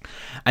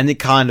 And it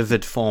kind of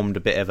had formed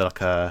a bit of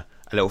a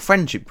little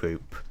friendship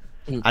group.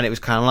 And it was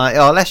kind of like,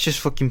 let's just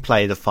fucking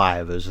play the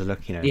five of us, football,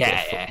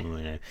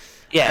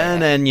 Yeah.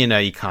 And then,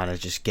 you kind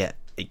of just it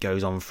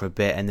goes on for a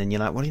bit, and then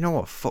you're like, well, you know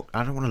what, fuck,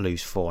 I don't want to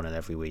lose 4-0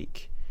 every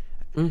week.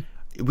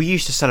 We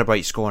used to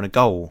celebrate scoring a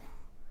goal.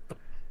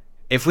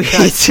 If we,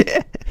 if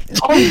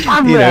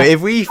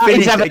we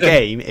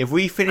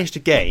finished a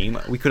game,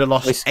 we could have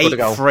lost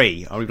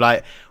 8-3. And we'd be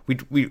like, we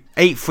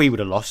 8-3 would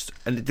have lost,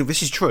 and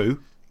this is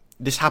true.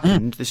 This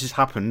happened. This has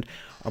happened.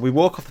 And we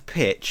walk off the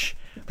pitch.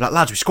 Like,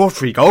 lads, we scored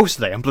 3 goals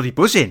today. I'm bloody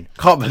buzzing.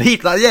 Can't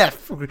believe that. Yeah,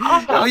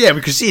 oh yeah,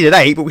 we conceded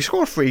 8, but we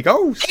scored 3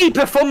 goals.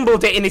 Keeper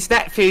fumbled it in his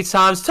net a few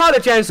times. Tyler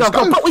Jones on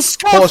goal, but we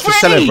scored 3. For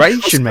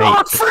celebration,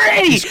 mate.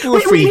 We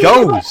scored 3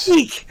 goals.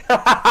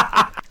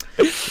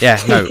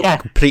 Yeah, no,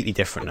 completely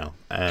different now.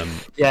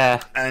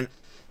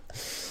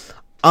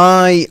 And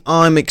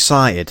I'm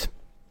excited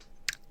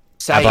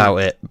about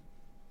it,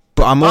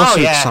 but I'm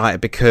also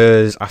excited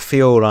because I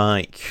feel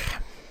like.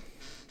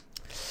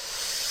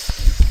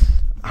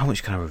 How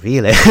much can I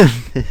reveal it?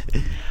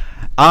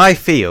 I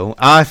feel.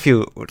 I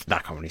can't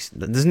really.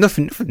 There's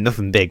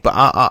nothing big, but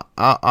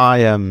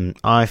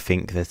I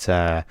think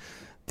that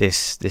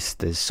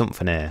there's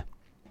something here.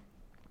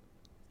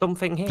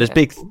 Something here. There's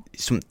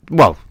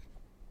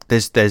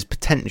there's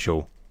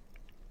potential.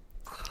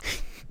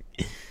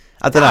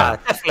 I don't know.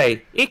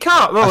 Definitely, you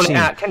can't rule it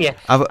out, can you?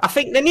 I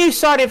think the new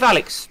side of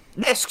Alex.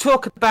 Let's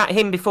talk about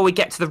him before we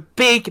get to the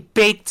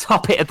big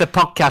topic of the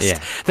podcast. Yeah.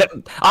 That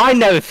I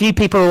know a few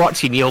people are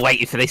watching. You're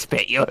waiting for this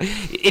bit.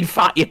 In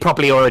fact, you're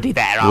probably already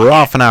there. We're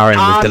half an hour in.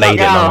 We've delayed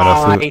it long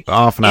enough.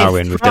 Half an hour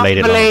in. We've delayed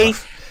it long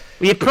enough.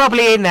 You're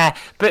probably in there.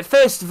 But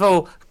first of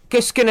all,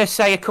 just going to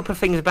say a couple of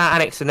things about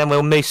Alex, and then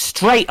we'll move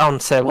straight on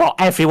to what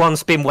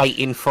everyone's been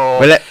waiting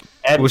for.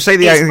 We'll say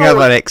the thing about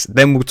Alex,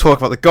 then we'll talk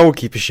about the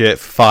goalkeeper shirt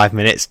for 5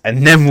 minutes,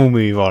 and then we'll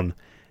move on.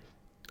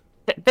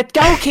 The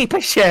goalkeeper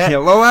shirt. Yeah,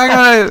 well,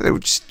 hang on.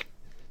 Just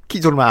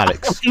keep talking about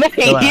Alex. You know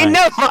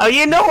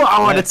what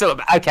I want to talk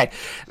about. Okay,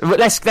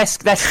 let's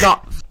not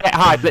get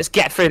hyped. Let's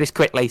get through this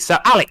quickly. So,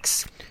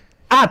 Alex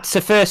adds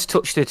a first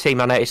touch to the team.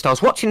 I noticed. I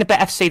was watching the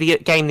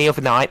BetFC game the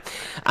other night,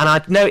 and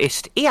I'd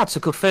noticed he adds a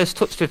good first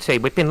touch to the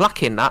team. We've been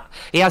lacking that.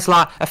 He has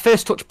like a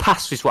first touch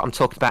pass, is what I'm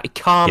talking about. He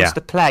calms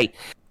the play.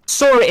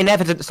 Saw it in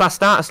evidence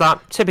last night. I was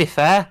like, to be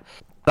fair,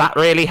 that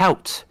really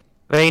helped.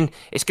 I mean,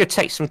 it's good to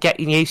take some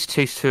getting used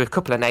to a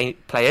couple of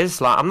players.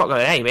 Like, I'm not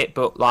going to name it,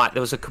 but like there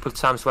was a couple of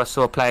times where I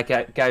saw a player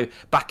go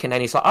back and then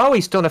he's like, oh,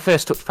 he's done a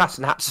first touch pass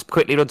and perhaps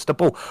quickly runs the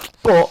ball.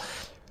 But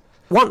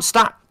once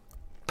that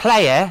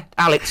player,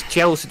 Alex,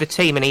 gels with the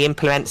team and he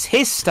implements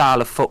his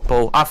style of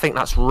football, I think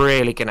that's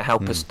really going to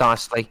help us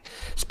nicely,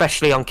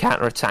 especially on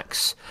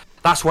counter-attacks.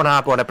 That's what I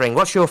want to bring.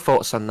 What's your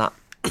thoughts on that?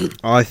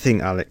 I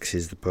think Alex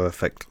is the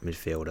perfect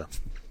midfielder.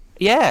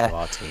 Yeah. For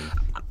our team.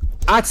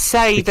 I'd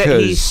say that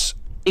he's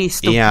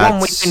the one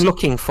we've been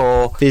looking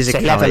for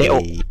to level it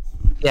up.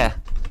 Yeah.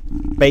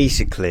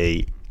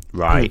 Basically,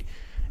 right.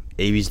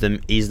 He's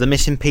the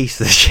missing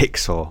piece of the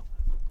jigsaw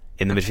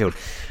in the midfield.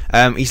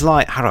 He's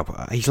like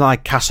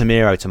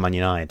Casemiro to Man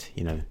United,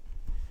 you know.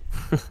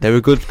 They're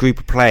a good group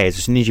of players.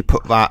 As soon as you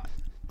put that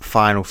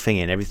final thing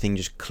in, everything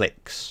just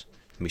clicks.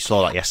 We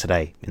saw that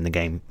yesterday in the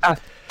game. A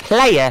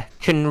player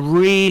can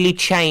really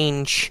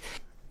change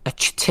a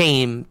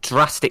team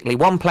drastically.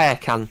 One player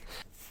can.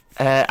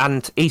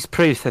 And he's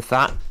proof of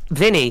that.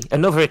 Vinny,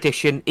 another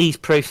addition, he's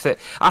proof that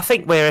I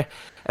think we're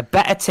a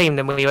better team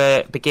than we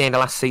were beginning of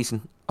last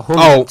season.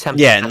 110%. Oh,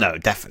 yeah, no,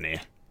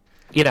 definitely.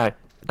 You know,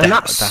 and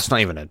that's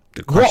not even a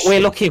question. What we're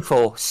looking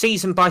for,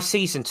 season by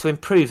season, to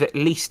improve at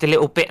least a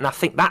little bit. And I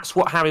think that's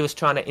what Harry was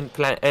trying to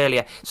implement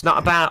earlier. It's not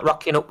about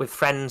rocking up with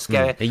friends,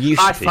 going,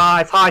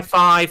 high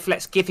five,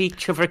 let's give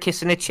each other a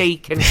kiss on the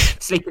cheek and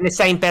sleep in the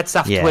same beds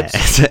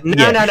afterwards. Yeah.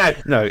 No.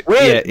 No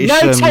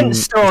tent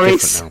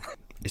stories.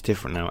 It's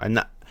different now,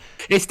 and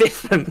it's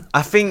different.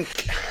 I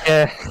think.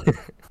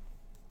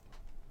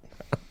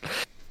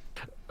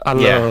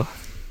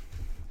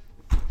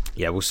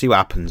 Yeah, we'll see what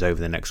happens over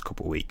the next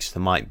couple of weeks.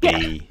 There might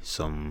be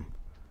some.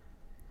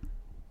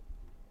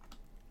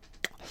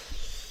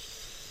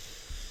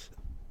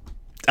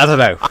 I don't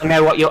know.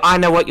 I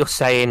know what you're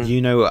saying.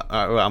 You know what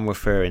I'm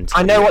referring to.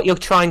 I know what you're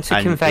trying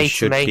to convey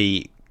to me. It should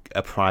be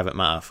a private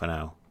matter for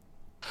now.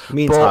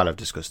 Me and Tyler have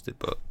discussed it,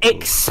 but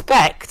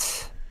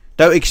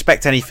don't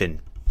expect anything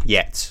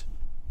yet.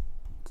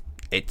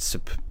 It's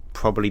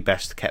probably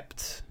best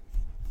kept.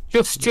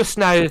 Just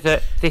know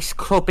that this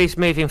club is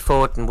moving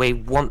forward, and we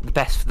want the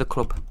best for the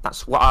club.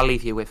 That's what I'll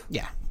leave you with.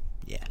 Yeah.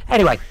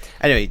 Anyway,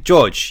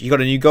 George, you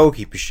got a new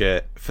goalkeeper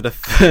shirt for the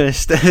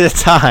first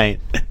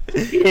time.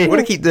 I want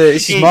to keep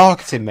this is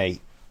marketing,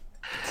 mate.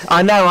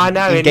 I know.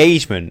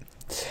 Engagement.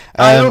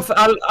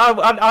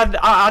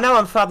 I know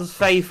I'm Father's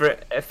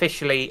favourite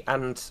officially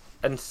and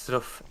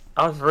stuff.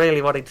 I was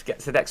really wanting to get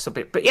to the next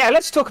subject, but yeah,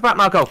 let's talk about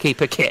my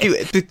goalkeeper kit.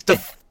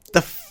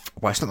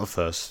 Well, it's not the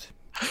first.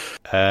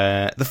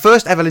 The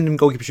first ever Lindum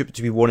goalkeeper shirt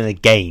to be worn in a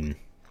game.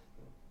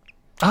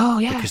 Oh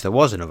yeah, because there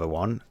was another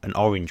one, an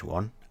orange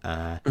one,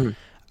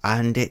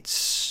 and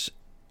it's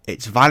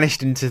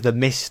vanished into the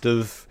mist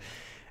of,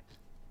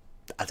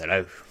 I don't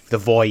know, the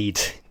void.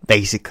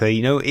 Basically,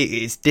 you know,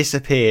 it's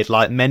disappeared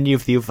like many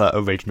of the other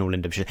original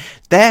Lindum shirts.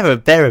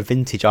 They're a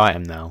vintage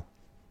item now.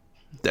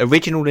 The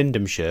original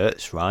Lindum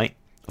shirts, right?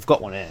 I've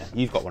got one here.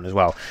 You've got one as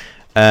well.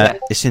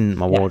 It's in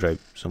my wardrobe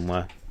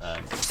somewhere.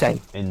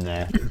 Same in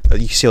there.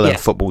 You see all them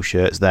football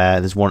shirts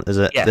there.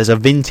 There's a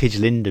vintage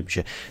Lindum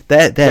shirt.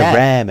 They're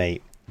rare,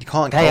 mate. You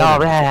can't. They are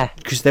rare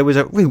because there was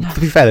to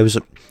be fair, there was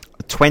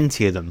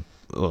 20 of them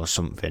or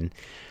something,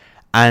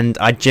 And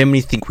I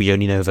generally think we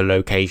only know the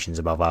locations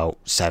of about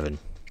 7.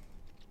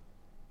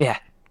 Yeah.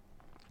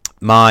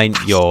 Mine,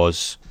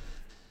 yours,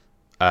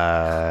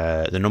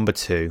 the number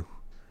 2,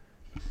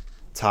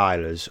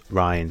 Tyler's,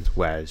 Ryan's,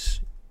 Wes,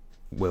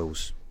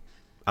 Will's,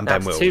 and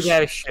Ben Will's. 2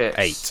 wear shirts.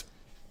 8.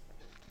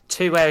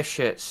 2 wear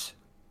shirts.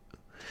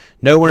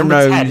 No one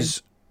Number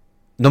knows. 10.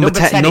 Number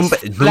 10. Number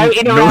 10.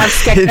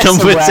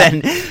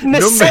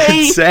 Number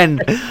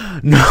 10.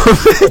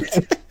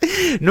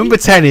 Number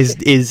 10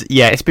 is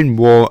yeah. It's been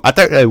worn. I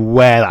don't know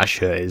where that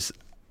shirt is.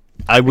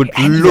 I would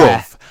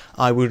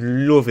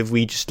love if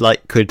we just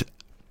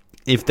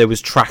if there was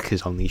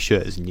trackers on these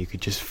shirts and you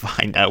could just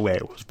find out where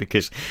it was,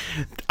 because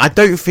I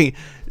don't think.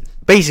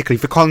 Basically,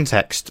 for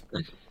context,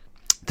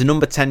 the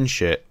number 10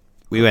 shirt,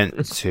 we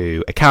went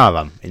to a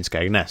caravan in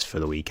Skegness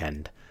for the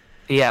weekend.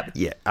 Yeah.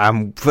 Yeah.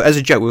 As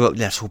a joke, we were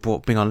we'll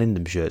bring our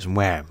Lindum shirts and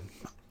wear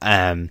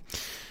them.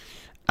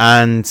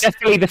 And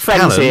definitely the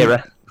Friends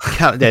era.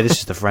 Yeah, this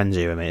is the Friends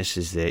era, mate. This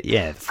is the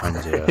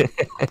Friends era.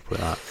 Put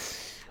that.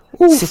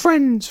 Oh,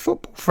 Friends,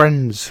 football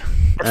Friends.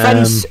 The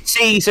Friends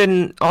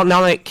season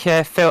honoric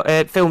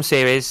film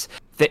series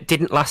that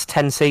didn't last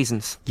 10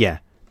 seasons. Yeah,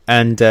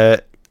 and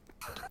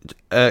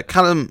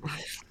Callum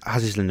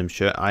has his Lindum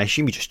shirt. I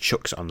assume he just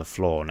chucks it on the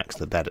floor next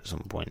to the bed at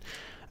some point,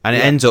 and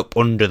it ends up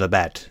under the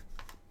bed.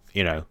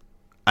 You know,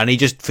 and he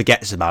just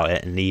forgets about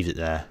it and leaves it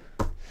there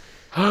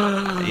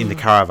in the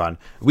caravan.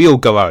 We all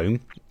go home,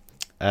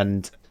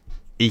 and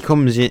he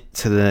comes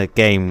into the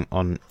game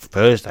on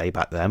Thursday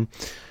back then,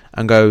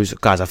 and goes,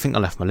 "Guys, I think I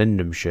left my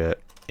Lindum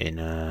shirt in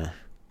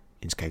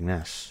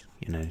Skegness."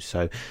 You know,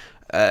 so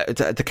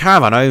the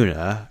caravan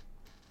owner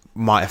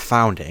might have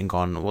found it and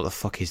gone, "What the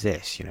fuck is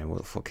this? You know, what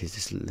the fuck is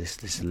this?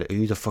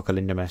 Who the fuck are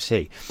Lindum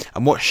FC?"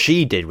 And what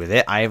she did with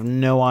it, I have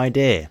no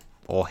idea.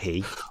 Or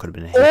he could have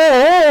been a he.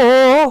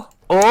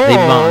 They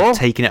might have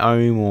taken it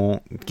home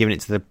or given it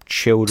to the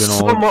children,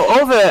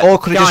 or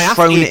could have just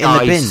thrown it in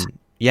the bin.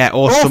 Yeah,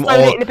 or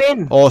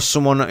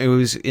someone who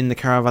was in the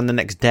caravan the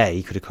next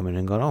day could have come in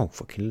and gone, "Oh,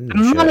 fucking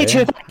Lindum shirt."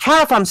 Manager of that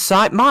caravan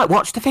site might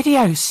watch the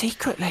videos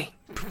secretly.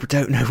 We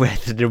don't know where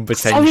the number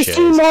 10 so shirt if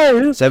you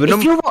know, is. So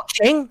if you're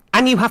watching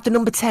and you have the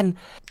number 10,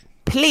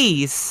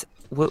 please,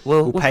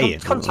 we'll pay you.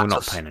 Contact we're not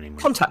us. paying anymore.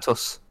 Contact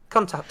us. Do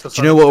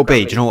you know what it'll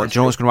be? Do you know what's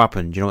going to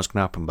happen? Do you know what's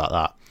going to happen about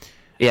that?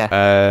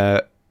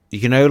 Yeah.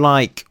 You know,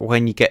 like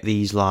when you get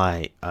these,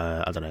 I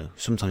don't know.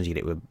 Sometimes you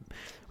get it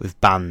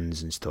with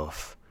bands and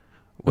stuff,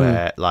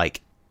 where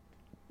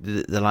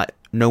they're like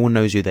no one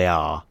knows who they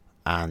are,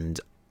 and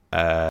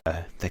they're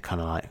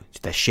kind of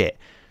they're shit.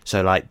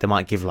 So they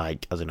might give I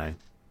don't know,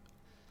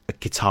 a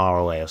guitar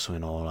away or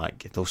something, or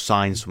they'll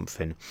sign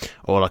something,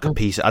 or a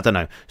piece. I don't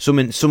know,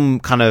 some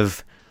kind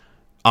of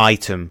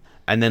item,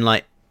 and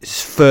then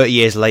 30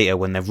 years later,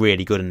 when they're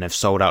really good and they've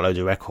sold out loads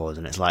of records,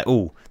 and it's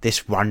oh,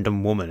 this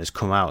random woman has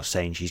come out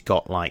saying she's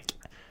got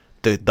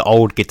the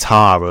old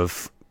guitar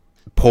of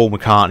Paul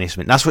McCartney or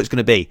something. That's what it's going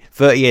to be.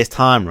 30 years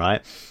time,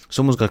 right?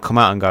 Someone's going to come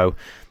out and go,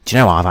 "Do you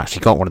know what? I've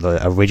actually got one of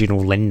the original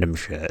Lindum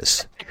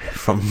shirts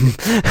from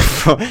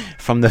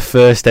the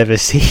first ever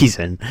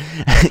season,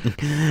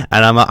 and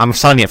I'm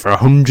selling it for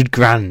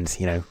 $100,000.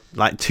 You know,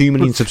 2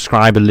 million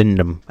subscriber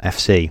Lindum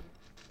FC."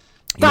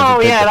 You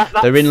know,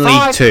 they're in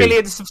League 2.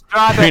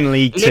 They're in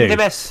League 2.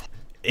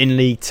 In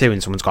League 2,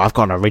 and someone's got, "I've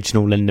got an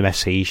original Lindum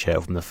FC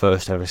shirt from the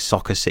first ever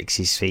Soccer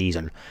 60s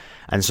season."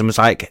 And someone's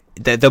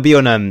they'll be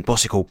on,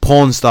 what's it called?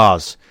 Porn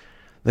Stars.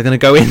 They're going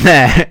to go in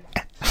there.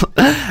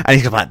 And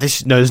he's going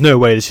there's no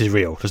way this is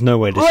real. There's no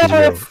way this is real.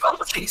 Where the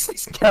fuck is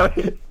this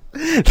going?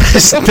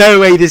 There's no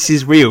way this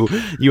is real.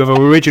 You have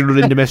an original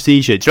Lindum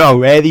FC shirt. Do you know how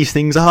rare these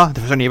things are?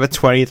 There's only ever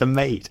 20 of them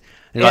made.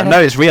 And you're no,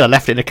 it's real. I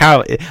left it in a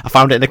car. I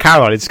found it in the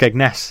caravan in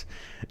Skegness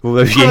all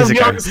those years ago.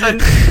 Johnson,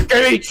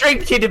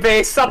 drinking a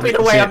beer, sopping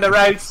away on the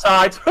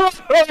roadside.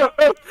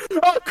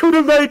 I could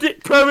have made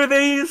it pro with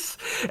these.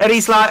 And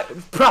he's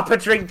proper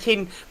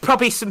drinking,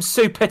 probably some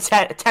super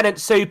Tenant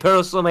Super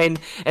or something,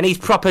 and he's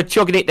proper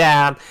chugging it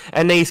down.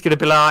 And he's going to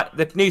be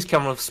the news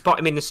camera will spot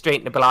him in the street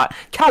and they'll be like,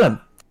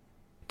 "Callum,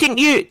 didn't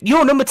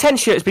your number 10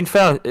 shirt has been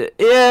filmed?"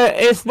 "Yeah,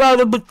 it's my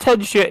number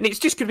 10 shirt," and it's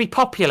just going to be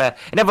popular,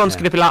 and everyone's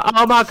going to be like,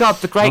 "Oh my god,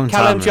 the great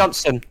Callum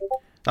Johnson."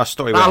 That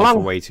story went on for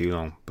way too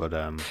long, but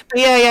no.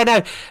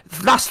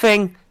 Last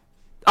thing,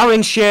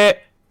 orange shirt,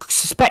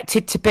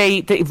 suspected to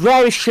be the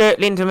rarest shirt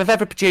Lindum have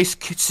ever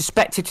produced.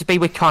 Suspected to be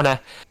with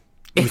Connor.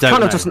 If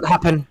Connor doesn't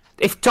happen,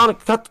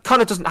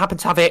 Connor doesn't happen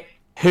to have it,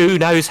 who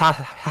knows who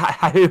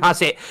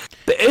has it?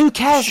 But who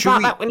cares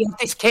about that when you have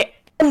this kit?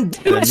 And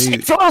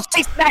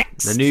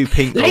the new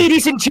pink,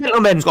 ladies and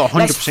gentlemen, it's got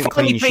 100%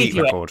 clean sheet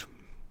record.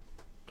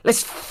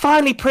 Let's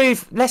finally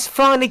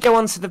go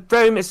on to the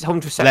Roma's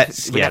 100%.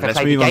 Let's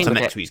move on to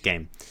next week's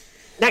game.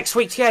 Next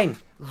week's game,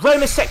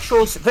 Roma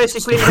Sexuals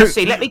versus Lindum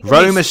FC.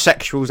 Roma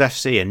Sexuals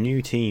FC, a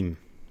new team.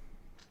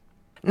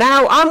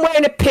 Now, I'm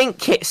wearing a pink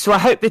kit, so I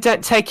hope they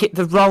don't take it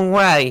the wrong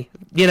way,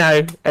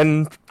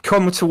 and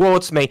come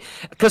towards me.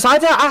 Because I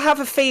have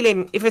a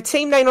feeling, if a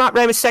team name like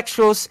Roma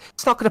Sexuals,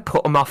 it's not going to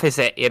put them off, is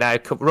it?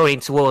 Running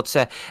towards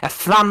a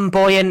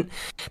flamboyant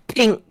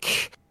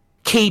pink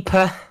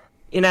keeper,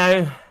 you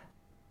know,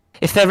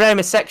 if they're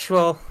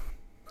homosexual.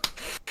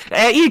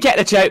 You get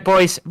the joke,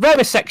 boys.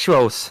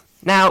 Homosexuals.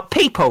 Now,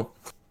 people,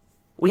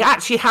 we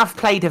actually have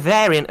played a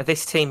variant of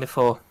this team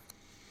before.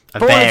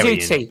 Ball of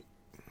Duty.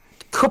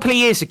 A couple of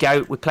years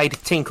ago, we played a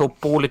team called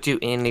Ball of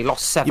Duty and we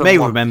lost 7-1. You may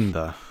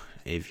remember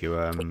if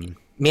you're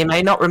You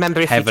may not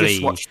remember if you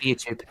just watched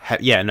YouTube.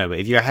 But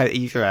if you're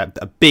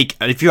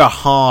if you're a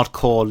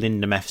hardcore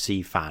Lindum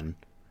FC fan,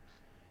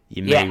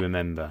 you may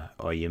remember,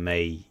 or you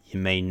may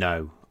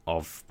know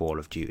of Ball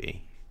of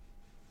Duty.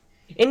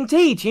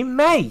 Indeed, you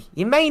may.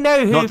 You may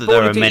know who. Not that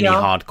there are many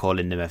hardcore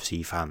Lindum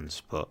FC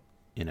fans, but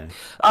you know.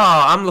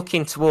 Oh, I'm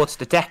looking towards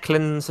the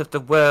Declans of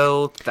the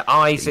world, the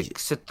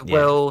Isaacs of the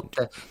world,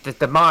 the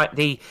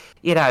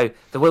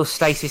Will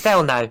Stacys.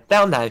 They'll know.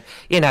 They'll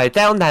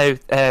know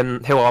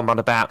who I'm on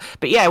about.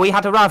 But yeah, we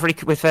had a rivalry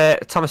with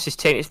Thomas's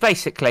team. It's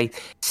basically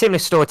similar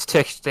story to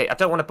Turkish. I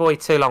don't want to bore you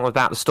too long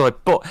about the story,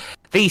 but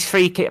these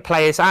three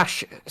players,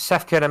 Ash,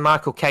 Sefkan, and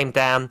Michael, came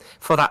down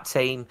for that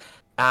team,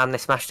 and they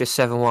smashed us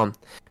 7-1.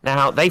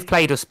 Now they've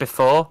played us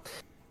before.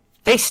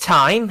 This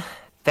time,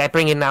 they're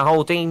bringing their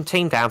whole team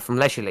down from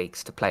leisure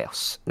leagues to play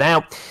us.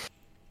 Now,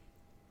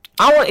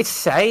 I wanted to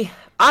say,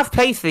 I've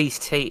played for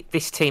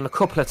this team a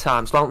couple of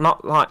times. Well,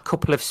 not like a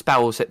couple of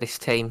spells at this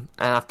team.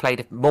 And I've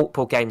played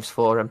multiple games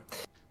for them.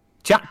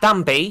 Jack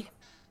Danby,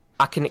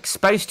 I can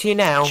expose to you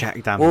now,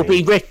 will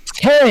be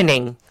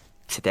returning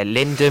to the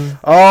Lindum.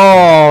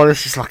 Oh,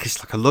 it's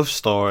like a love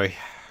story.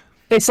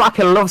 It's like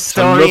a love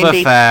story. It's a love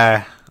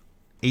affair.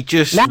 He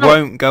just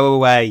won't go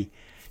away.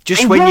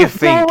 Just when you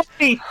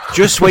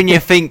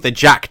think the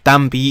Jack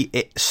Danby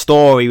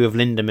story with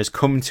Lindum has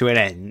come to an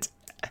end,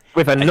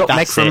 with a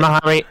nutmeg from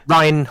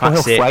Ryan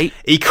Huffwaite,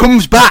 he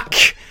comes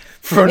back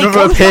for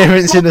another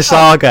appearance in the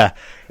saga.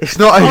 It's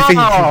not anything.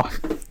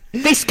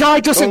 This guy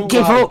doesn't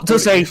give up,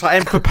 does he? It's like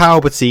Emperor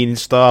Palpatine in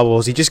Star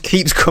Wars. He just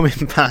keeps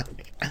coming back.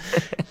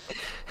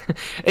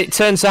 It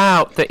turns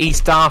out that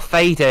he's Darth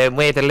Vader and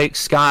we're the Luke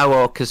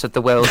Skywalkers of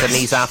the world, and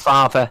he's our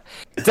father.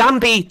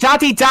 Danby,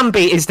 Daddy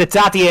Danby is the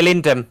daddy of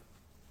Lindum,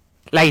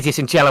 ladies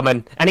and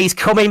gentlemen, and he's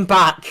coming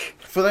back.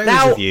 For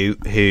those of you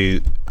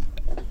who...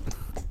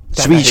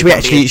 Should we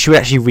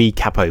actually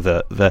recap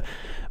over the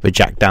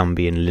Jack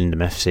Danby and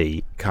Lindum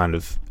FC kind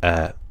of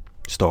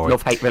story?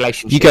 Love-hate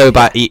relationship. You go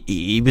back,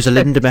 he was a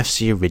Lindum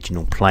FC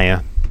original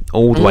player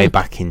all the way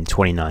back in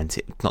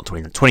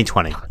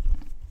 2020.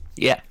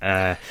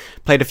 Yeah.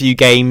 Played a few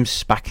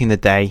games back in the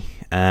day.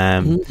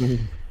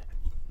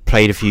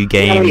 Played a few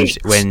games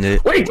when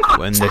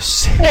the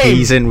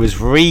season was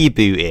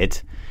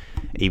rebooted.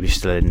 He was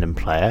still a Lindum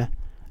player,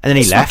 and then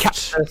he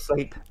left.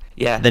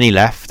 Yeah. Then he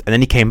left, and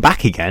then he came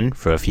back again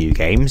for a few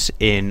games.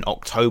 In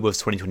October of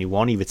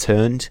 2021, he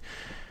returned.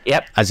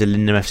 Yep. As a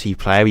Lindum FC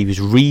player, he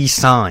was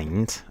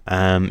re-signed.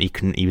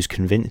 He was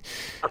convinced,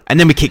 and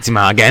then we kicked him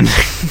out again.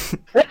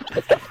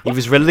 He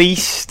was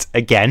released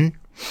again.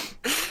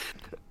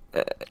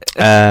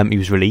 He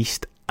was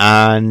released,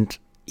 and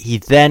he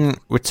then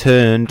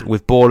returned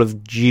with Ball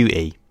of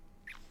Duty,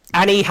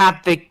 and he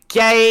had the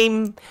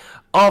game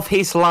of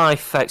his life,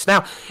 folks.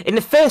 Now, in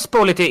the first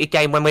Ball of Duty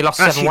game when we lost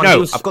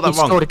 7-1, he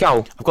scored a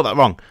goal. I've got that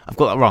wrong.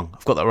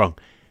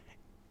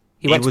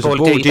 He went to Ball of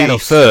Duty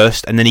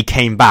first, and then he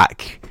came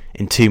back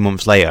in 2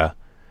 months later.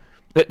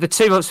 But the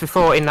 2 months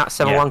before, in that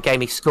 7-1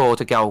 game, he scored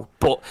a goal.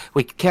 But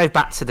we go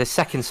back to the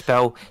second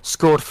spell,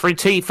 scored three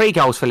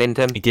goals for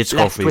Lindum. He did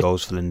score 3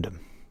 goals for Lindum.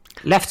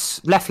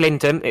 Left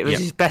Lindum. It was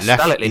his best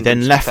spell at Lindum. He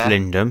then left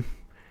Lindum.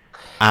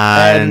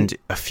 And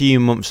a few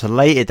months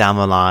later down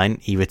the line,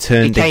 he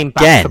returned again. He came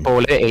back for Ball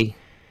of Duty.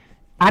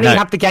 And he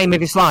had the game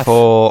of his life.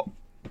 For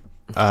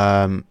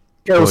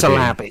goals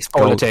allowed, but it's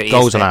Ball of Duty.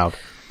 Goals allowed.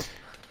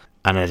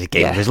 And had a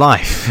game of his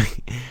life.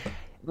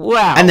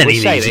 Wow. And then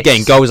he leaves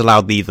again. Goals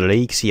allowed, leave the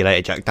league. See you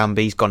later, Jack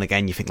Danby. He's gone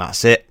again. You think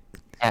that's it.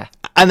 Yeah.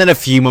 And then a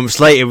few months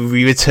later,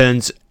 he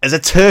returns as a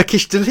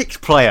Turkish Delict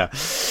player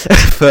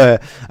for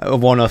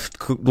one or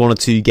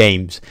two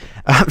games.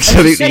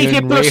 Absolutely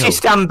unreal.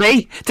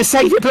 To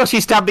save your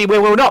blushes, Danby, we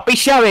will not be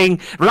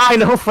showing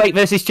Ryan Huffwaite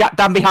versus Jack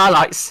Danby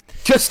highlights.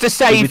 Just to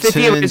save the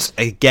viewers.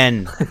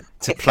 Again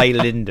to play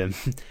Lindum.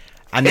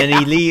 And then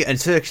he leaves, and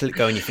Turkish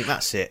go, and you think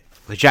that's it.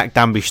 The Jack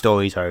Danby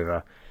story's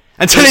over.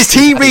 Until his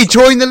team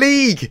rejoined the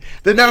league.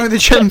 They're now in the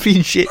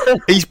championship.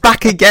 He's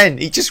back again.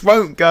 He just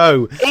won't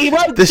go. He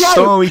won't go. The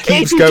story Is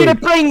keeps he going. going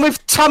to bring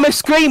with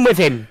Thomas Green with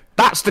him?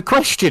 That's the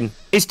question.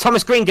 Is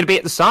Thomas Green going to be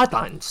at the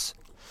sidelines?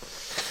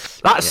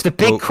 That's the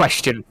big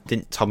question.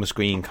 Didn't Thomas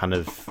Green kind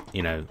of,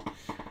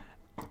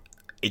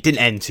 it didn't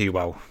end too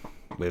well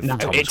with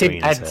Thomas Green. It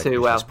didn't end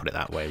too well. Let's put it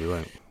that way.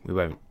 We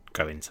won't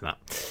go into that.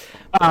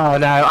 Oh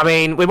no, I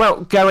mean, we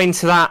won't go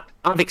into that.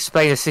 I've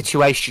explained the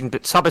situation,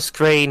 but Thomas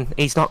Green,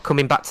 he's not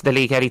coming back to the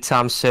league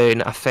anytime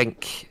soon, I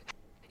think.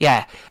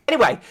 Yeah.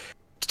 Anyway,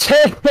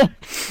 Jack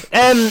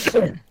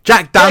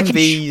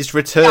Danby's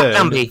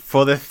return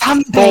for the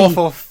fourth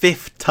or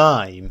fifth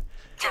time.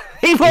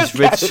 He's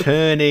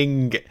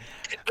returning.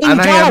 And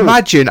I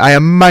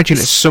imagine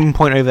at some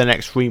point over the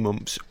next 3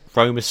 months,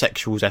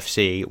 Homosexuals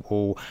FC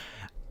will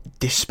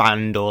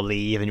disband or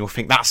leave, and you'll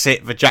think that's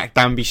it, the Jack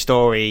Danby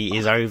story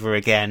is over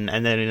again,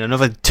 and then in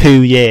another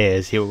 2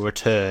 years he'll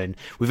return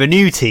with a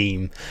new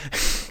team,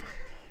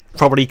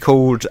 probably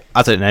called,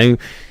 I don't know,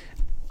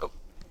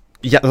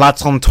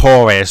 Lads on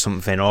Tour or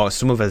something, or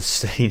some other.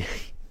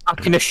 I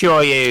can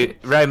assure you,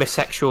 Roma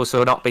Sexuals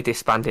will not be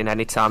disbanding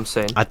anytime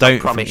soon. I don't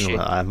promise think, you.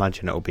 I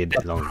imagine it'll be a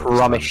bit longer. I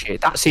promise you.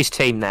 That's his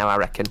team now, I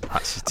reckon.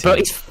 That's his team. But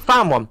he's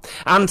found one.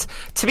 And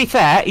to be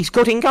fair, he's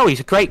good in goal. He's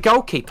a great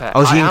goalkeeper.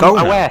 Oh, is he in goal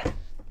now? Aware.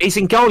 He's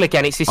in goal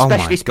again. It's his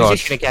specialist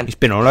position again. He's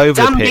been all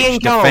over Danby the pitch. in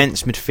goal.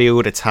 Defence,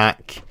 midfield,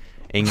 attack,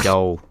 in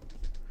goal.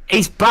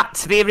 He's back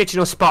to the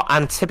original spot.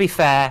 And to be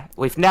fair,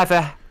 we've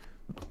never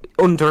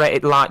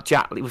underrated like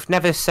Jack. We've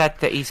never said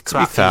that he's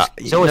crap. To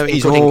be fair,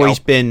 he's always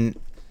been,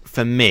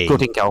 for me,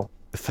 good in goal.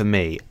 For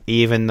me,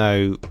 even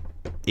though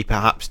he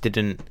perhaps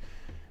didn't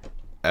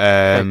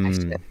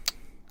leave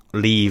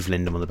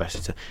Lindum on the best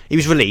of terms, he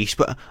was released.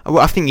 But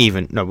I think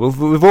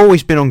we've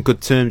always been on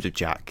good terms with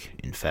Jack.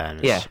 In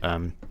fairness, yeah.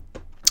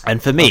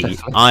 And for me,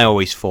 I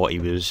always thought he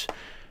was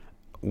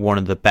one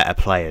of the better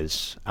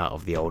players out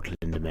of the old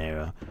Lindum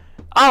era.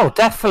 Oh,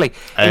 definitely.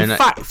 And in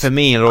fact, for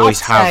me, he'll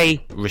always have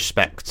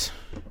respect.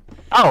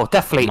 Oh,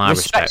 definitely.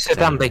 Respect to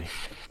Danby.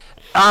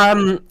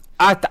 I'll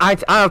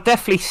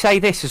definitely say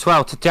this as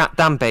well to Jack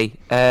Danby.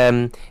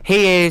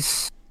 He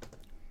is,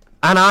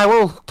 and I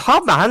will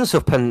hold my hands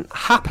up and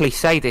happily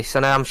say this,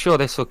 and I'm sure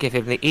this will give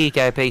him the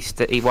ego beast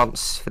that he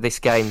wants for this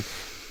game.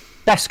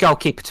 Best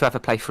goalkeeper to ever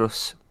play for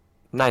us,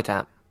 no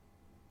doubt.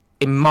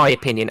 In my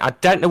opinion, I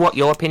don't know what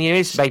your opinion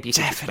is. Maybe you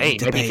think it's me.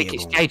 Maybe you think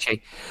it's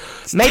JJ.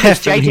 Maybe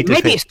it's JJ.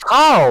 Maybe it's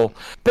Carl.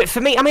 But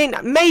for me, I mean,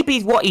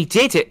 maybe what he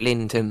did at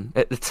Lindum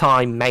at the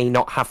time may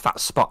not have that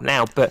spot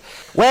now. But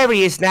where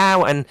he is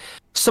now, and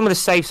some of the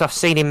saves I've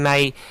seen him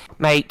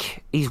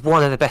make, he's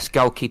one of the best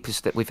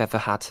goalkeepers that we've ever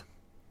had.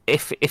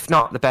 If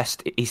not the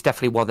best, he's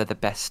definitely one of the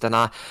best. And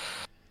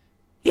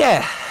he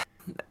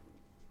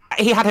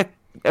had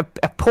a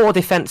poor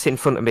defence in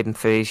front of him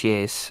for his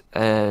years,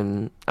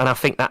 and I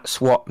think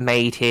that's what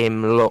made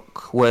him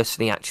look worse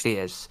than he actually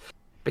is.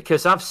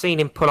 Because I've seen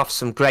him pull off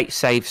some great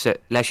saves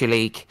at Leisure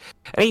League,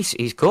 and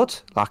he's good.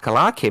 Like, I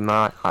like him.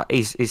 I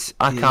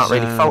can't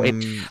really fault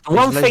him.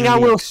 One thing I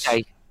will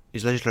say,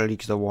 is Leisure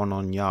League the one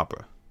on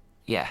Yarborough?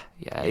 Yeah.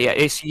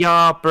 It's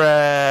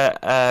Yarborough.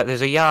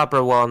 There's a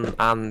Yarborough one,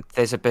 and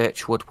there's a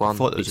Birchwood one.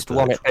 It's the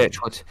one at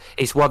Birchwood.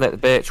 It's one at the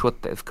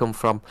Birchwood that have come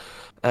from.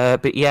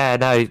 But yeah,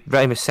 no,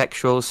 Roma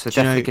Sexuals are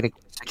definitely going to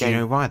get the game. Do you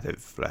know why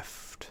they've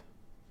left?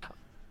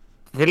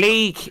 The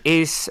league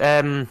is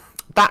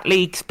that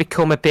league's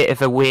become a bit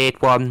of a weird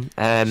one.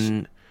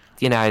 Every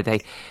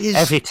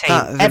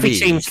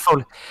team's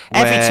full.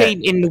 Every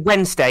team in the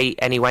Wednesday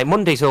anyway.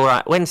 Monday's all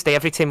right.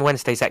 Every team in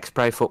Wednesday's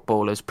ex-pro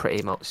footballers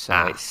pretty much.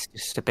 So it's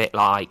just a bit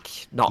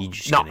like not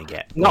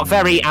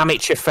very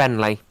amateur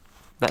friendly.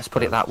 Let's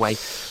put it that way.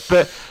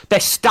 But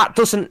that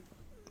doesn't.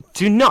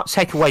 Do not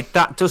take away.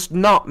 That does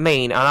not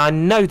mean, and I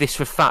know this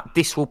for a fact,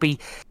 this will be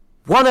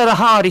one of the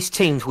hardest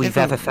teams we've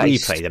ever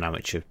faced. We played an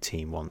amateur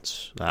team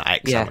once,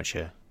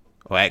 ex-amateur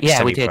or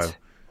ex-semi-pro, we did.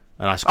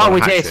 And I scored a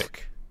We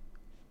hat-trick.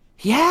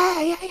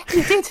 Yeah,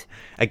 we did.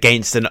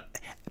 Against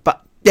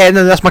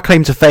that's my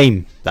claim to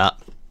fame.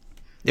 That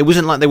it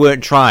wasn't like they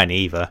weren't trying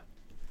either.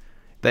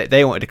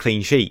 They wanted a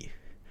clean sheet,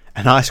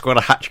 and I scored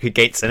a hat-trick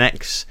against an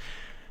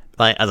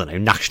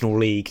National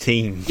League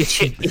team. You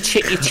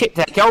chipped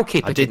their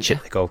goalkeeper. I did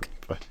chip the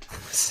goalkeeper.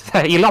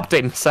 You lobbed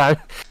him, so.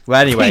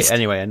 Well,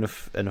 anyway,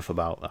 enough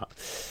about that.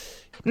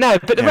 No,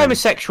 but the Roma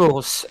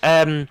Sexuals,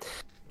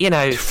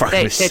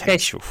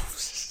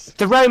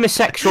 the Roma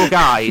Sexual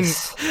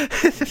guys.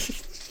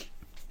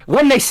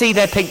 When they see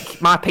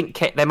my pink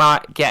kit, they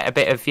might get a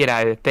bit of,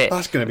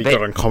 That's going to be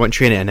good on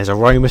commentary, innit? And there's a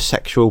Roma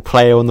Sexual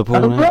player on the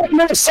ball. A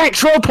Roma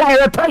Sexual player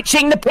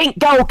approaching the pink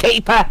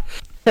goalkeeper.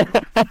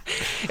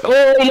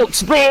 He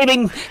looks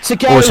rearing to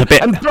go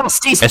and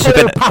blast his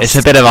It's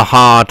a bit of a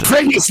hard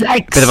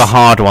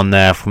one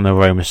there from the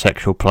Roma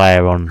Sexual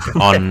player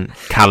on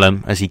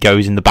Callum as he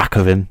goes in the back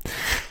of him.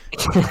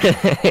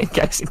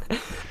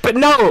 But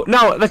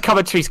no, the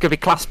commentary's going to be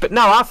class. But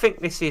no, I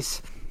think this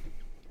is.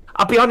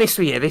 I'll be honest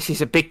with you, this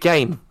is a big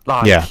game.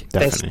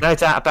 There's no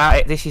doubt about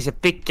it. This is a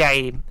big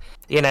game.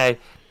 We don't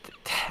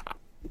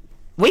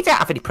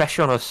have any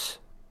pressure on us.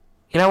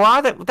 You know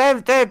why?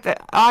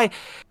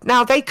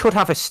 Now they could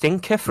have a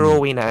stinker for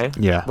all we know.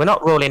 Yeah, we're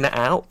not ruling it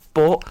out.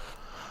 But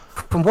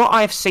from what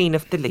I've seen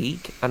of the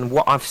league and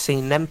what I've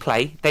seen them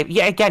play,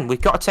 again,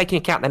 we've got to take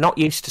into account they're not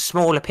used to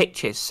smaller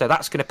pitches, so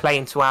that's going to play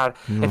into our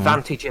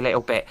advantage a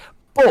little bit.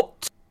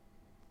 But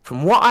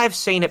from what I've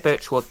seen at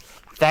Birchwood,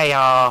 they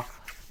are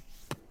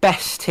the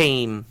best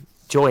team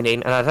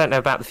joining, and I don't know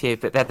about the few,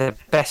 but they're the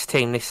best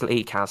team this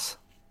league has.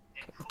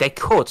 They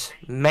could,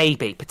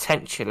 maybe,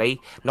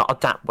 potentially, not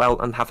adapt well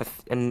and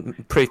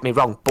prove me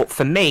wrong. But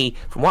for me,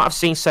 from what I've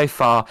seen so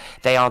far,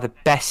 they are the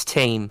best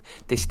team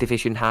this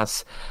division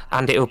has.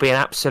 And it will be an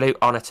absolute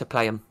honour to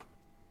play them.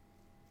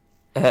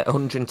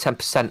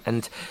 110%,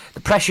 and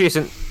the pressure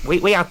isn't.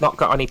 We have not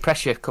got any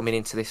pressure coming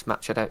into this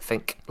match. I don't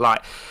think.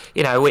 Like,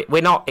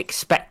 we're not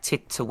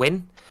expected to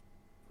win.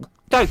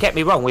 Don't get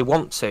me wrong. We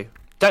want to.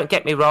 Don't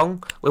get me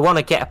wrong. We want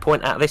to get a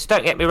point out of this.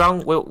 Don't get me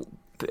wrong.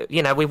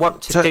 We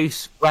want to do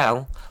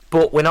well,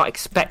 but we're not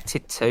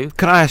expected to.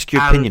 Can I ask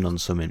your opinion on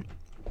something?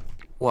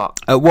 What?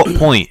 At what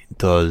point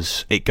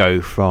does it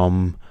go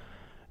from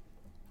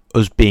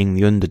us being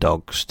the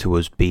underdogs to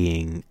us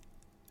being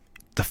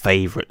the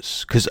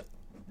favourites? Because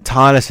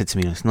Tyler said to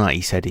me last night,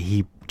 he said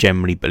he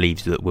generally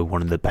believes that we're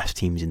one of the best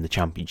teams in the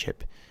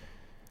championship.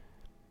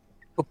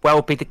 Could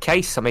well be the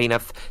case. I mean,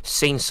 I've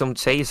seen some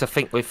teams. I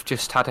think we've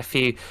just had a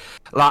few.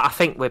 Like, I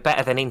think we're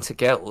better than Inter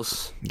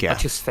girls. Yeah. I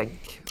just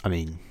think. I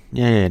mean,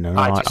 yeah, no,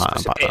 I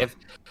just a bit of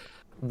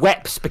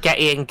wet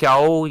spaghetti in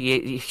goal.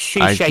 You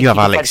shoot shaky you have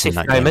Alex in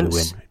defensive that moments.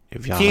 game to win.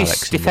 If you have Few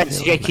Alex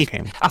defensive in shaky. that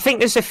game. I think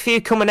there's a few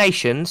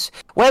combinations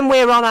when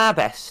we're on our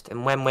best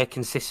and when we're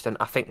consistent.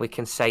 I think we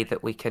can say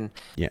that we can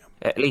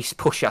at least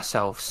push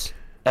ourselves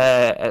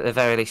at the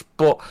very least.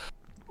 But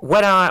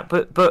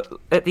but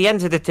at the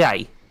end of the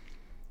day,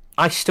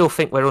 I still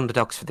think we're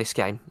underdogs for this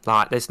game.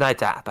 Like, there's no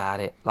doubt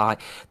about it.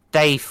 Like,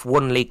 they've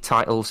won league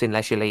titles in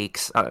leisure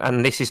leagues,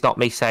 and this is not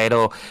me saying,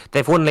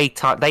 they've won league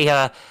titles. They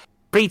are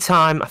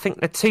three-time, I think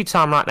they're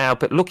two-time right now,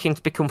 but looking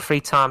to become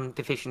three-time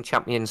division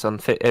champions on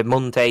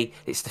Monday.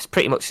 It's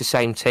pretty much the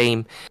same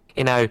team,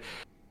 And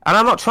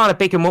I'm not trying to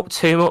big them up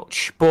too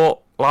much,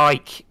 but,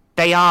 like,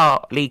 they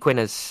are league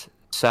winners.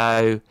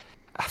 So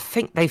I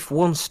think they've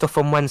won stuff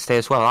on Wednesday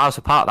as well. I was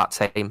a part of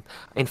that team.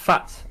 In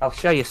fact, I'll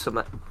show you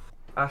something.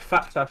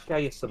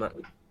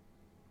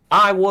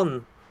 I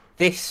won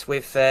this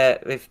with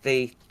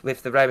the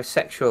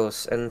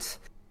Homosexuals, and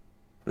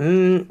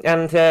is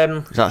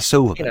that a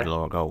silver medal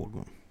or a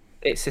gold?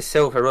 It's a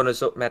silver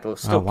runners-up medal.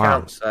 Still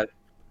counts. So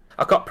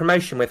I got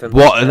promotion with them.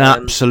 What an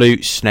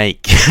absolute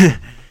snake!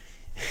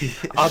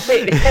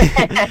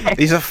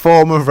 These are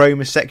former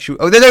homosexual.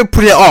 Oh, they don't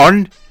put it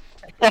on.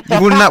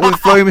 You won that with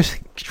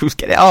homosexuals.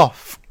 Get it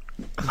off.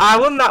 I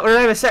won that with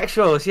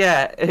Homosexuals.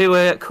 Yeah, who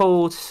were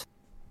called.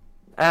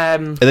 Are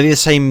they the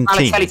same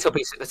team?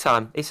 Teletubbies at the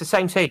time. It's the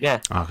same team, yeah.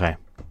 Okay.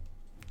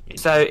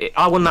 So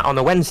I won that on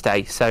a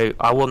Wednesday. So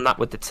I won that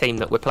with the team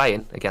that we're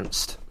playing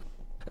against.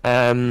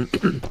 Right.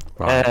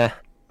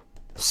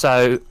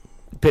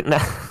 But no,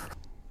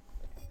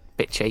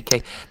 bit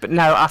cheeky. But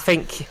no, I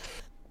think,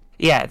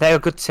 they're a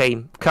good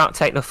team. Can't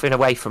take nothing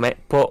away from it.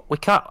 But we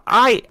can't.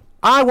 I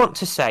want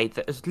to say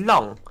that as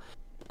long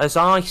as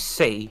I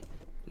see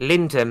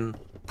Lindum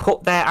try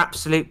their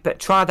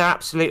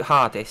absolute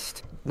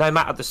hardest, no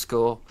matter the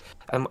score.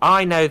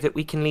 I know that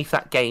we can leave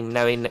that game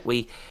knowing that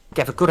we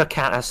gave a good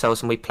account of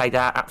ourselves and we played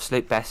our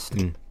absolute best.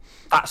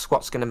 That's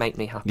what's going to make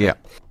me happy. Yeah.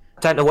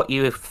 I don't know what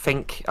you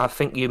think. I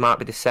think you might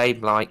be the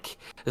same. Like,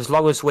 as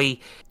long as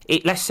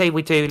let's say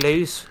we do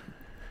lose,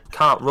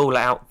 can't rule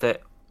out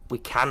that we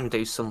can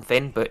do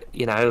something. But,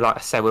 like I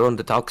say, we're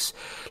underdogs.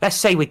 Let's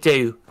say we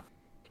do,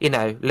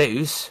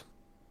 lose.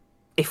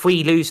 If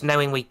we lose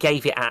knowing we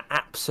gave it our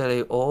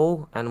absolute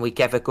all and we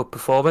gave a good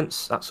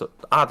performance,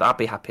 I'd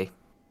be happy.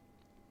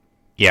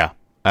 Yeah.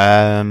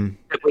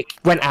 We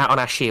went out on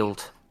our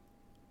shield.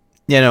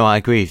 Yeah, no, I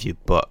agree with you,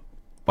 but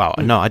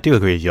no, I do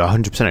agree with you. I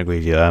 100% agree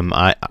with you.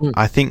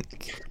 I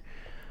think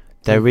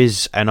there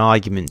is an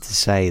argument to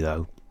say,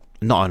 though.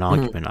 Not an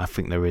argument. I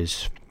think there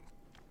is,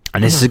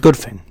 and this is a good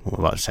thing. What I'm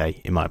about to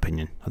say, in my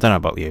opinion. I don't know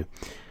about you.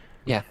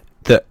 Yeah.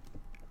 That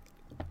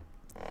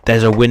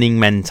there's a winning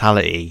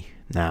mentality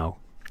now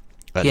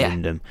at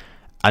Lindum,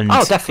 and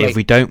if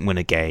we don't win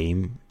a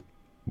game,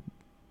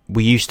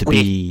 we used to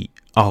be.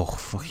 Oh,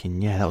 fucking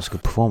that was a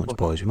good performance,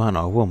 boys. We might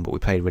not have won, but we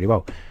played really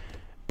well.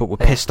 But we're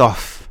pissed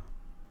off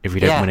if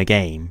we don't win a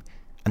game,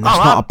 and that's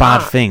not a bad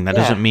thing. That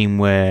doesn't mean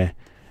we're.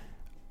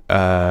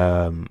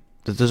 That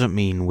doesn't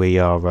mean we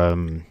are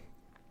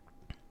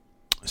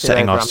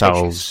setting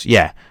ourselves.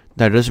 Yeah,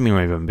 no, it doesn't mean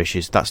we're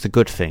ambitious. That's the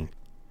good thing.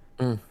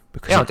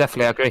 Because I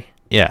definitely agree.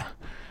 Yeah,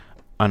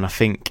 and I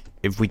think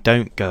if we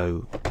don't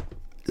go.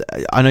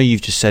 I know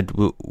you've just said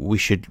we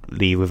should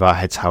leave with our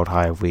heads held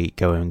high if we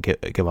go and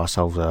give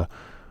ourselves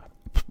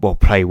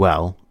play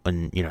well,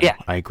 and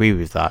I agree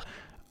with that.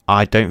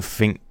 I don't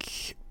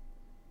think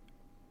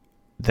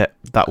that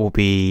will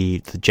be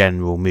the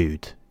general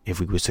mood if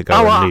we was to go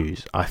and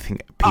lose. I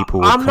think people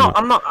will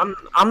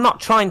I'm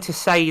not trying to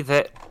say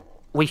that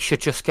we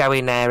should just go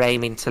in there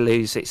aiming to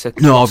lose.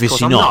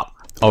 Obviously not.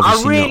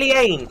 Obviously I really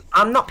ain't.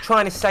 I'm not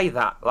trying to say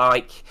that.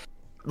 Like,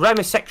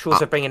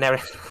 Homosexuals are bringing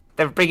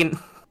they're bringing.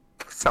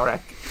 Sorry,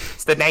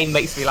 the name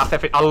makes me laugh.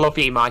 I love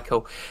you,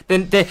 Michael.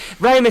 The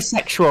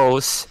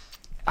Homosexuals.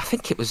 I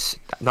think it was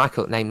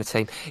Michael that named the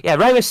team. Yeah,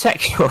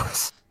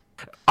 Homosexuals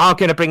are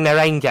going to bring their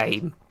own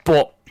game,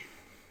 but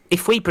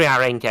if we bring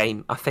our own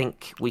game, I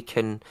think we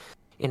can.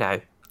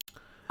 I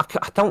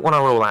don't want to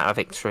rule out a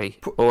victory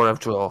or a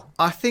draw.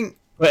 I think,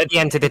 but at the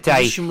end of the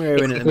day,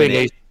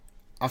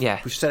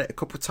 we've said it a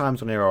couple of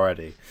times on here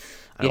already.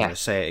 I'm going to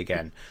say it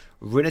again.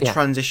 We're in a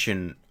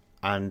transition,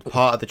 and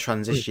part of the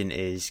transition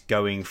is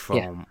going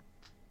from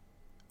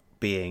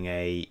being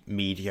a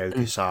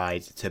mediocre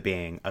side to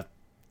being a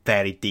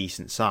fairly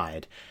decent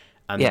side,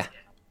 and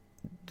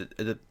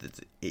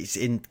it's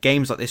in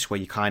games like this where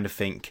you kind of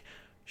think,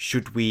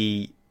 should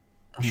we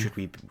be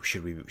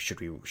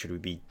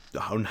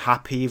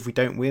unhappy if we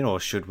don't win, or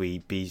should we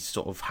be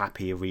sort of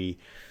happy if we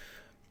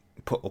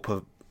put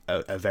up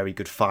a very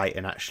good fight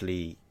and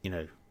actually,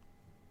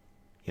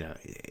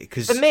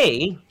 because for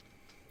me,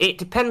 it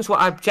depends what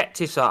our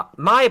objectives are.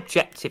 My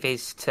objective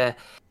is to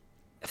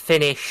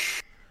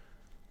finish.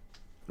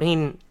 I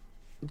mean,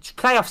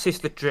 playoffs is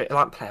the dream.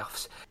 Like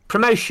playoffs,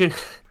 promotion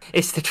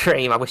is the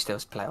dream. I wish there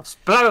was playoffs.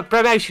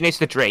 Promotion is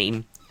the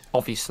dream,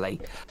 obviously,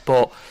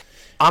 but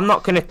I'm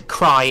not going to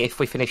cry if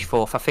we finish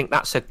fourth. I think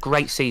that's a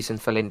great season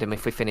for Lindum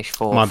if we finish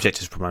fourth. My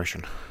objective is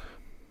promotion.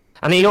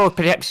 And your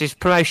objective is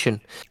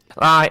promotion.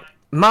 Like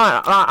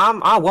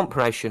I want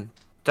promotion.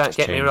 Don't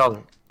get me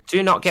wrong.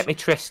 Do not get me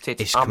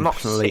twisted. I'm not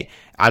saying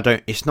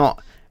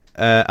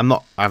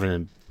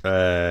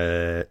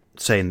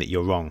that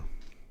you're wrong.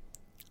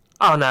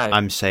 Oh no.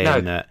 I'm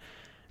saying that.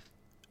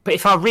 But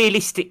if I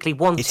realistically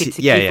wanted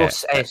to give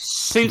us a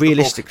suitable,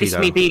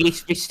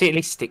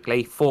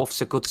 realistically,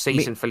 fourth's a good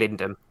season for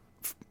Lindum.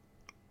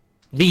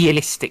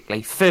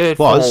 Realistically, third,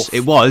 fourth.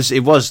 It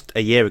was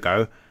a year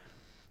ago.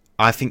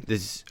 I think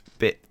there's a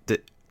bit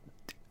that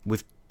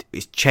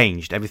it's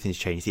changed. Everything's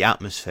changed. The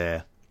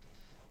atmosphere.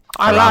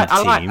 I like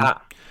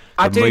that.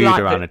 I do mood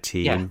like around a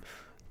team.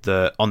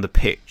 Yeah. On the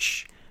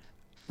pitch,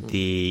 on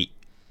the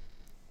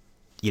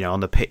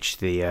pitch,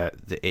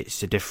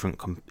 it's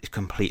it's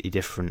completely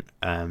different.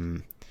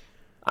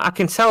 I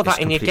can tell that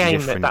in your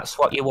game that's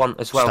what you want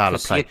as well.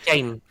 Because your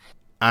game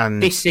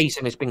this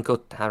season has been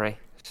good, Harry.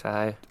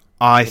 So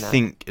I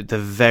think at the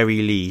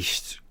very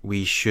least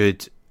we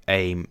should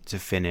aim to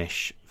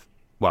finish.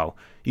 Well,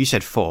 you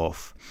said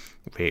fourth.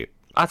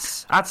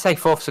 I'd say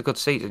fourth's a good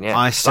season. Yeah,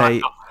 I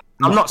say.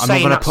 I'm not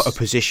saying going to put a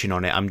position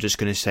on it. I'm just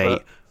going to say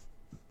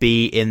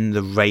be in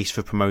the race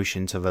for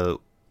promotion to the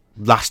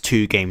last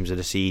 2 games of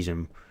the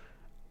season.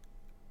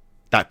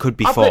 That could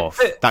be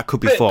fourth. That could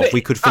be fourth.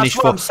 We could finish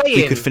fourth.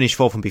 We could finish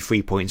fourth and be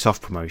 3 points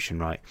off promotion,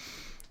 right?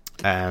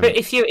 But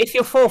if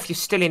you're fourth, you're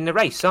still in the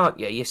race, aren't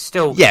you? You're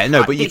still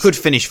but you could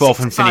finish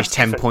fourth and finish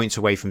 10 points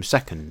away from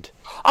second.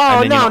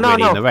 Oh, and then you're not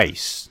really in the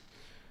race.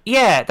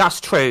 Yeah, that's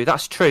true.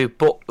 That's true.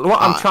 But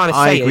what I'm trying to say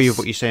I agree with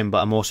what you're saying, but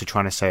I'm also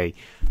trying to say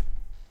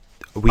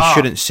we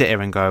shouldn't sit here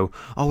and go,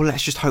 "Oh, well,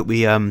 let's just hope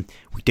we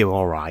do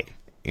all right."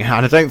 And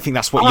I don't think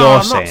that's what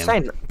you're saying. Not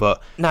saying that.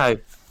 But no,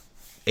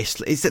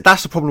 it's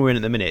that's the problem we're in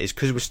at the minute. Is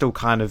because we're still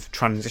kind of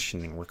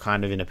transitioning. We're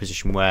kind of in a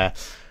position where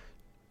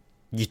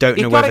you don't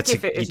know whether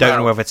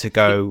to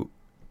go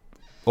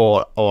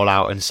all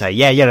out and say,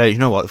 yeah, you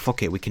know what,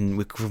 fuck it, we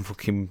can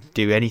fucking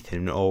do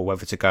anything, or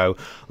whether to go,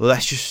 well,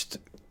 let's just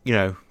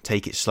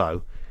take it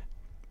slow.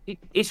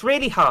 It's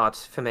really hard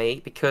for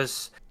me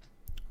because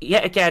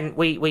yet again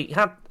we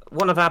had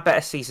one of our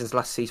better seasons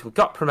last season. We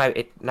got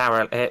promoted,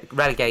 now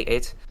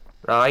relegated,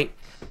 right?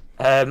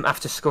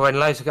 After scoring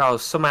loads of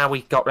goals, somehow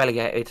we got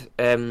relegated,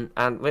 and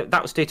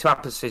that was due to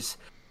absences.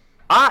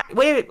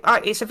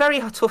 It's a very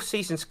tough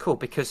season to call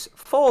because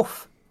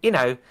fourth,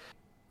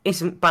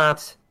 isn't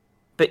bad,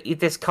 but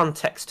there's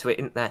context to it,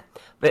 isn't there?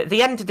 But at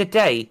the end of the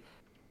day,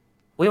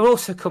 we're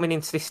also coming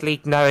into this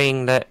league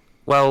knowing that,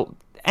 well,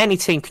 any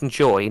team can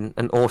join,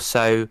 and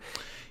also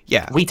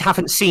we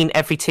haven't seen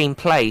every team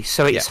play,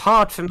 so it's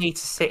hard for me to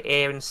sit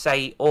here and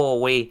say,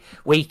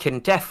 we can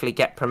definitely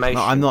get promotion.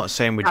 No, I'm not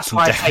saying we can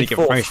definitely get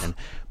promotion,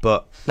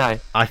 but no,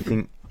 I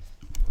think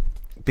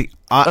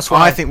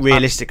I think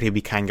realistically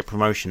we can get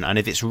promotion, and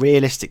if it's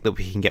realistic that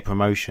we can get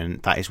promotion,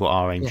 that is what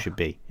our aim should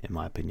be, in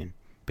my opinion.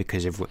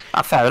 Because if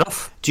fair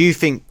enough. Do you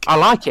think I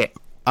like it?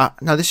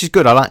 No, this is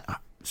good. I like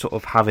sort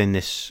of having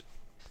this.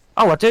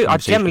 Oh, I do. I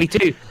generally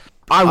do.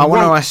 I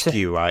want to ask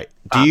you, right?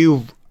 Do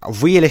you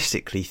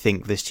realistically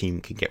think this team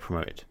can get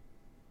promoted?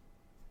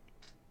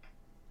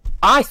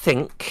 I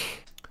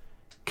think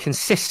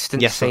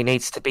consistency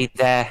needs to be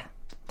there.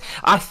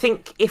 I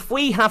think if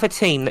we have a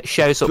team that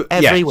shows up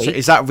every week... So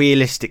is that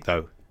realistic,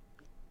 though?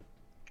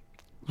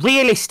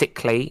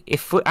 Realistically,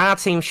 if our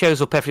team shows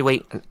up every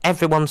week and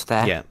everyone's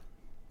there,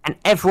 and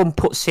everyone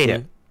puts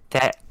in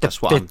the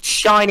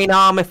shining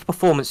armour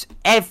performance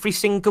every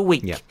single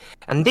week,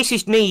 and this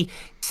is me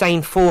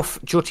saying fourth,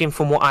 judging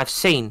from what I've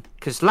seen,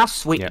 because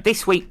this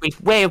week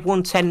we've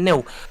won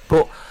 10-0,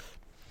 but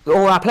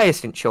all our players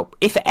didn't show up.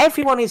 If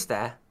everyone is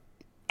there,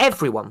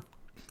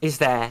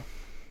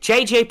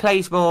 JJ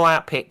plays more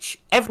out pitch,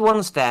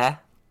 everyone's there,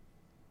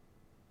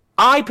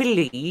 I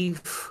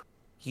believe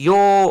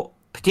your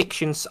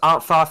predictions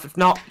aren't far, if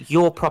not,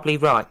 you're probably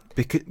right.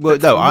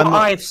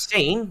 I've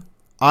seen,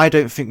 I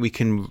don't think we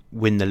can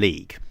win the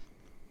league.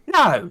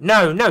 No.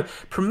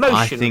 Promotion.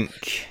 I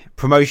think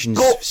promotion's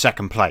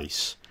second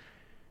place.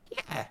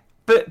 Yeah,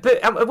 but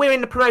we're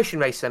in the promotion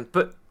race then.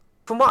 But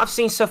from what I've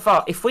seen so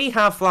far, if we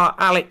have like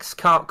Alex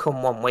can't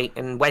come one week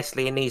and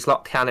Wesley and these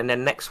lot can, and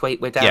then next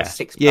week we're down to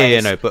 6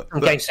 players. I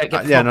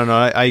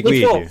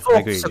agree with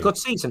you. It's a good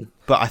season.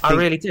 But I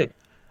really do.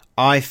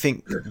 I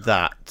think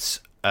that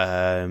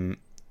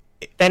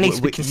there needs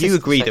to be you consistency.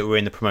 agree that we're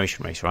in the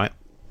promotion race, right?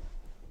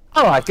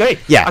 Oh, I agree.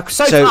 Yeah.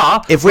 So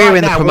far, if we're right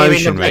in the now, promotion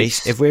we're in the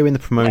race, if we're in the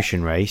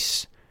promotion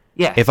race,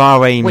 yeah. if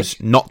our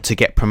aim's not to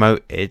get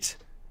promoted,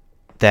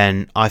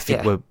 then I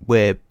think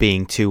we're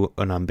being too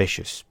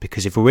unambitious.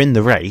 Because if we're in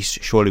the race,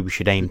 surely we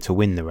should aim to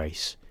win the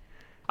race.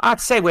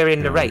 I'd say we're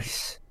in the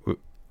race.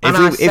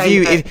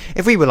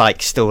 If we were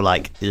like still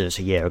like just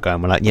a year ago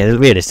and we're like, yeah,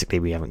 realistically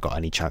we haven't got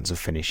any chance of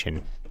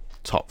finishing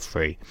top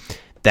 3,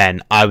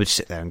 then I would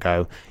sit there and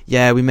go,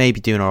 yeah, we may be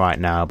doing all right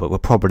now, but we're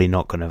probably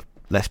not going to.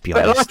 Let's be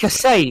honest. But like I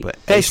say,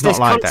 there's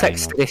like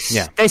context to this.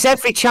 Yeah. There's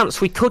every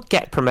chance we could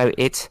get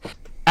promoted,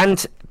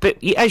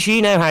 but as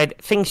you know, how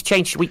things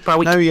change week by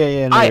week. No,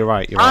 you're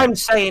right. I'm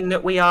saying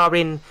that we are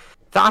in.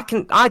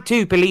 I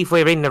do believe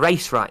we're in the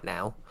race right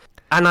now.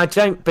 And I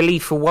don't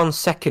believe for 1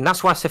 second.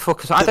 That's why I said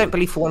focus. I don't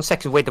believe for 1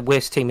 second we're the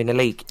worst team in the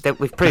league. That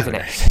we've proven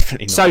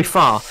it so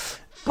far.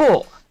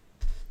 But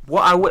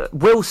what I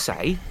will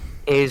say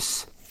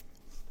is,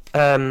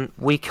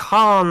 we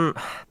can't.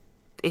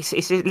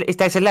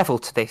 There's a level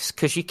to this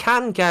because you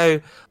can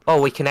go.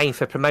 Oh, we can aim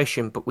for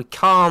promotion, but we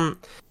can't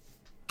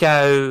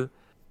go.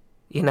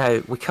 You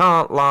know, we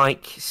can't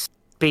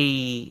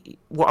be.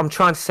 What I'm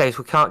trying to say is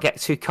we can't get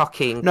too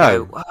cocky and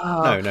go.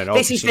 Oh, no.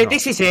 This is it.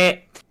 This is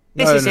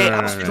it.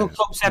 Hospital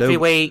clubs every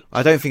week.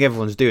 I don't think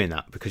everyone's doing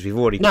that because we've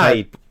already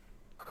played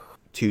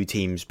 2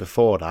 teams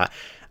before that,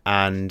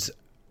 and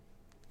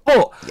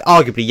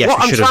arguably, yes,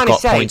 we should have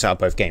got points out of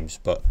both games.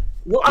 But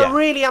what I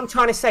really am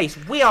trying to say is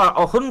we are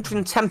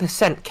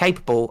 110%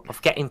 capable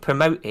of getting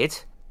promoted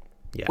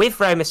with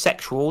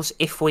Romosexuals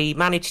if we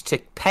manage to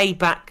pay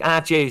back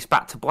our dues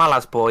back to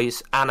Boilas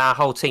boys and our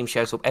whole team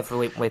shows up every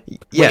week with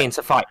willing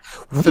to fight.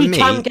 We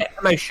can get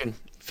promotion.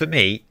 For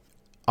me,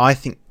 I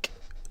think.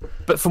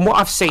 But from what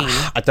I've seen,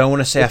 I don't want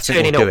to say I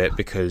think we'll do it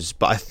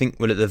but I think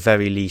we'll at the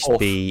very least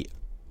be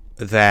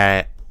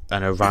there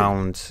and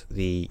around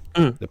the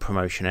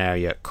promotion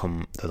area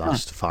come the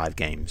last 5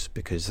 games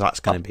because that's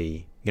going to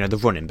be the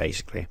running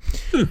basically,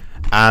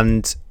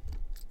 and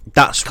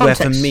that's where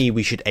for me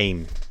we should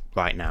aim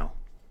right now.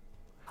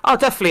 Oh,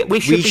 definitely. We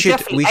should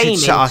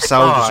set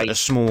ourselves a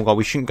small goal.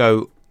 We shouldn't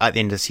go at the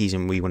end of the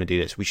season. We want to do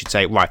this. We should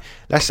say right.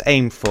 Let's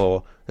aim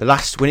for the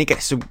last when it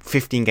gets to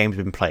 15 games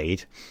been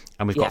played.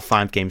 And we've got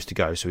 5 games to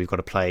go, so we've got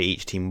to play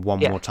each team one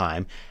more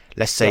time.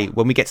 Let's say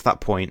when we get to that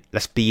point,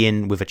 let's be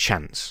in with a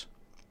chance.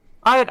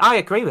 I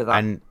agree with that.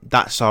 And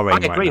that's our aim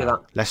right now. I agree with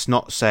that. Let's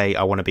not say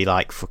I want to be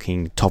like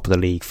fucking top of the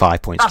league,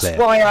 5 points clear.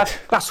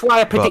 That's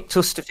why I predict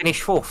us to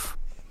finish 4th.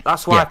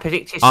 That's why I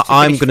predict us to finish 4th.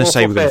 I'm going to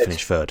say we're going to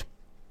finish 3rd.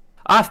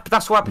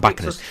 That's why I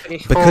predict us to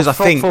finish 4th. Because I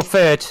think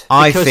 3rd.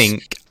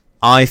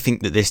 I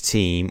think that this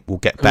team will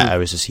get better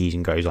as the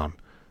season goes on.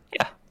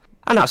 Yeah.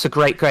 And that's a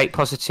great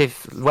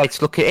positive way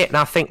to look at it, and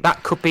I think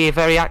that could be a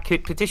very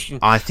accurate prediction.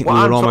 I think we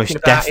will almost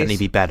definitely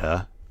be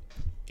better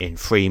in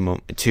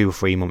 2 or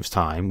 3 months'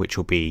 time, which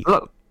will be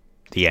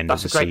the end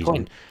of the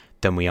season,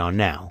 than we are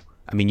now.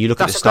 I mean, you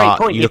look at the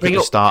start. You look at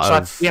the start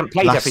of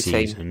last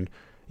season.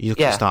 You look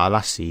at the start of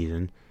last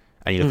season,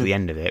 and you look at the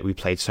end of it. We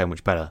played so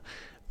much better.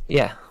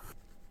 Yeah,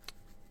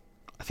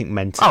 I think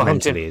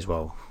mentally as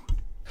well.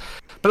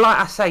 But like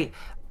I say,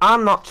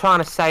 I'm not trying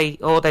to say,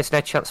 there's no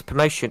chance of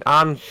promotion.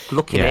 I'm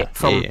looking at it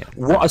from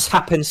what has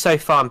happened so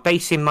far. I'm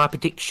basing my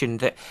prediction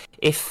that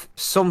if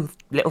some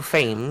little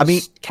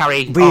things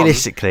carry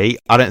realistically,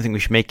 I don't think we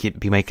should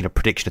be making a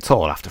prediction at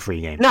all after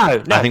 3 games.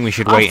 No. I think we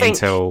should wait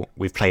until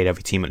we've played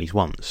every team at least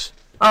once.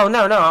 Oh,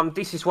 no.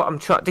 This is what I'm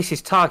trying. This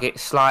is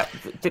targets. Like,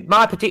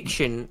 my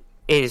prediction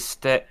is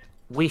that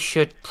we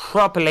should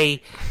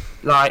probably,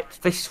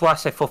 this is why I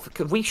say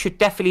 4th. We should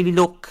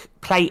definitely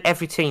play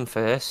every team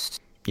first.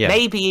 Yeah.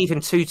 Maybe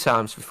even 2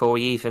 times before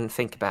we even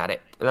think about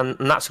it, and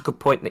that's a good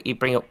point that you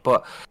bring up.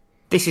 But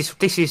this is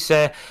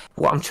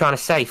what I'm trying to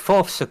say.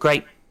 4th's a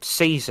great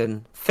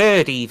season,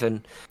 3rd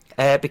even,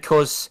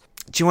 because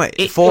do you know what?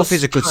 4th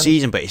is a good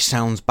season, but it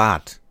sounds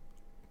bad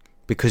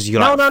because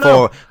you're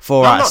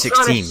four out of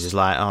 6 teams is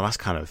like, that's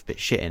kind of a bit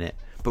shit in it.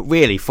 But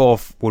really,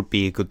 4th would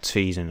be a good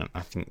season,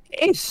 I think.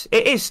 It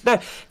is. No,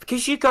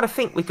 because you've got to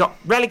think we got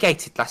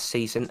relegated last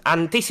season,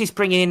 and this is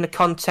bringing in the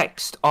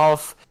context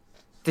of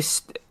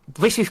this.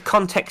 This is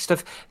context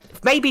of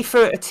maybe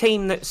for a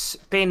team that's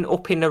been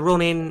up in the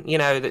running,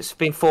 that's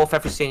been 4th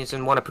every season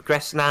and want to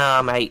progress.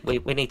 Nah, mate, we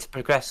need to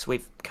progress.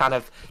 We've kind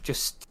of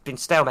just been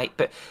stalemate.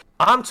 But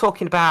I'm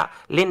talking about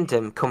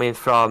Lindum coming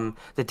from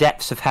the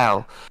depths of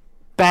hell,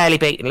 barely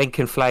beating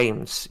Lincoln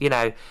Flames,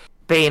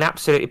 being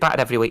absolutely battered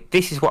every week.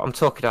 This is what I'm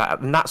talking about,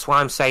 and that's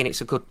why I'm saying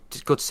it's a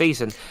good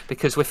season,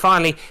 because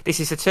this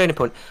is a turning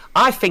point.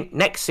 I think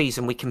next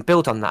season we can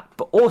build on that,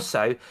 but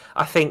also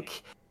I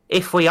think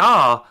if we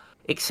are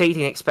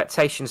exceeding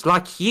expectations,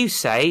 like you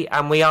say,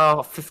 and we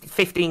are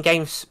 15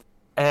 games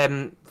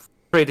through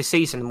the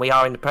season, and we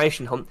are in the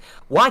promotion hunt.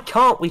 Why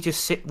can't we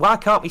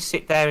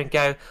sit there and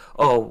go,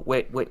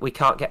 we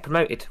can't get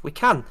promoted? We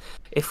can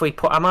if we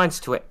put our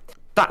minds to it.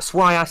 That's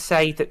why I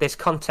say that there's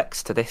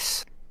context to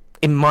this,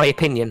 in my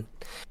opinion.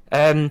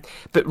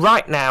 But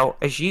right now,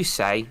 as you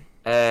say,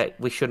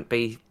 we shouldn't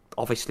be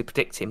obviously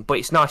predicting, but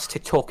it's nice to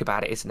talk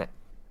about it, isn't it?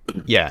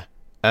 Yeah.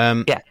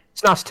 Yeah,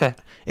 it's nice to.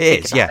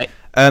 It is, yeah.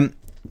 I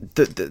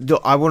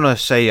want to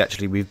say,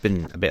 actually, we've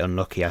been a bit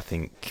unlucky, I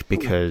think,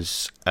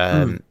 because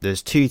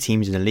there's 2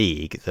 teams in the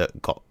league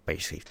that got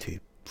basically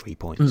 3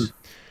 points.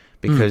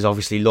 Because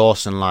obviously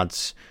Lawson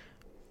lads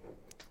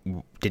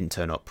didn't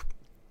turn up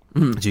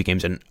 2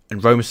 games, and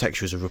Roma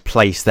Sexuals have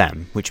replaced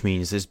them, which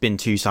means there's been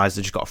 2 sides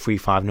that just got a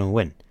 3-5-0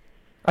 win.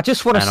 I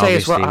just want to say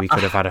as well, obviously we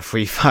could have had a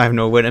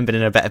 3-5-0 win and been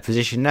in a better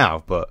position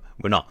now, but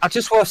we're not. I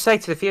just want to say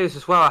to the viewers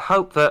as well, I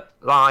hope that,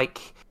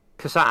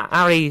 because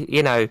Harry,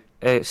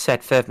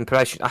 said further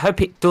promotion, I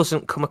hope it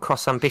doesn't come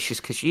across ambitious,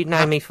 because you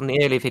know me from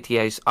the earlier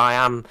videos, I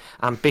am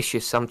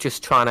ambitious. I'm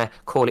just trying to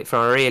call it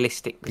from a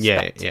realistic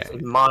perspective,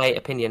 in my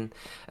opinion.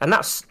 And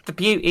that's the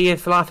beauty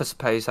of life, I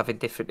suppose, having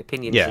different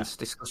opinions and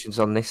discussions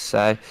on this.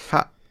 So,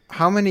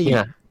 how many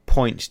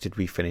points did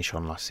we finish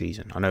on last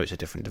season? I know it's a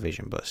different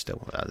division, but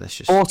still, let's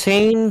just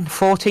 14.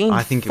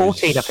 I think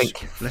 14. Was, I think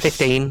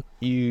 15.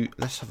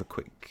 Let's have a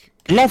quick.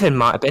 11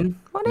 might have been.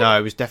 No,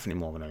 it was definitely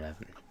more than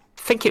 11.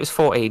 I think it was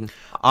 14.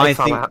 I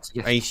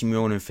think AC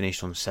Milan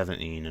finished on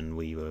 17, and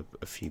we were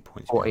a few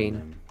points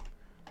 14.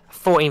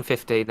 14,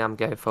 15. I'm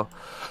going for.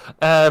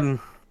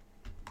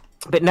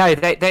 But no,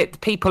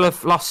 people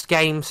have lost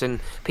games and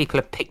people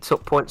have picked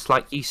up points,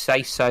 like you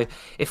say. So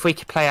if we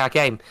could play our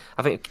game,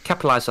 I think we could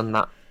capitalise on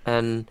that.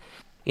 And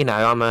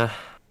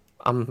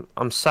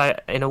I'm so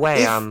in a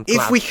way I'm glad.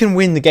 If we can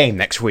win the game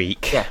next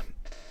week,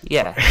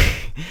 yeah,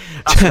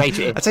 that's a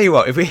major if. I tell you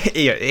what,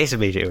 it's a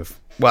major if.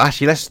 Well,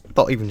 actually, let's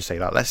not even say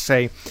that. Let's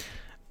say,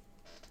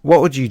 what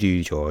would you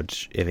do,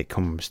 George, if it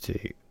comes to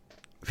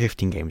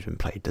 15 games been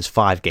played? There's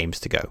 5 games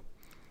to go.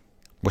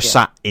 We're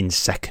sat in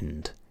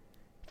second.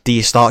 Do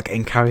you start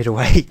getting carried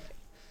away?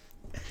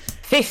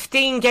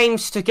 15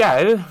 games to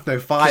go. No,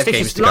 5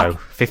 games to go.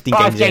 15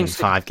 games in,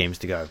 5 games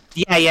to go.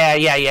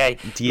 Yeah.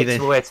 Do you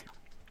then?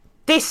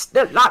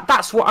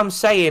 That's what I'm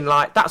saying.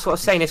 That's what I'm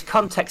saying. There's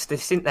context to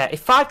this, isn't there? If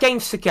 5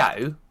 games to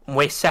go and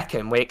we're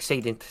second, we're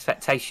exceeding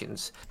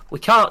expectations. We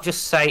can't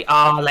just say,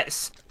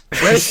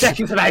 we're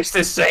second to most of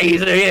the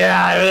season.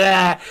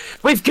 Yeah.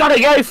 We've got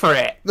to go for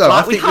it. No,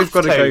 I think we've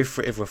got to go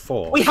for it if we're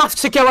 4. We have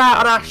to go out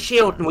on our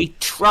shield and we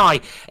try.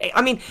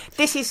 I mean,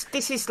 this is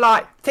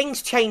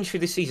things change through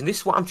the season. This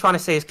is what I'm trying to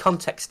say as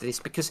context to this,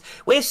 because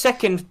we're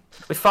second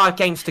with 5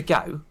 games to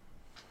go.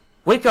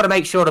 We've got to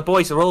make sure the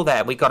boys are all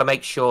there. We've got to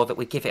make sure that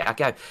we give it a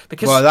go.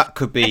 Because that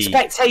could be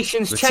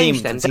expectations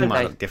change then, don't might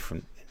they? Look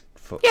different.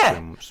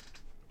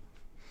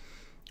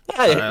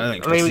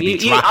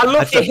 I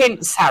love your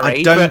hints,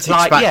 Harry. No. I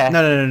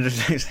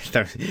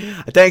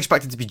don't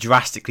expect it to be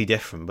drastically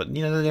different, but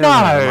it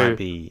might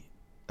be.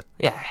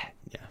 Yeah.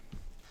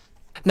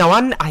 No,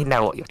 I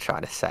know what you're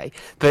trying to say,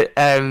 but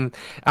and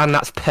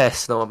that's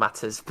personal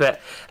matters.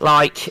 But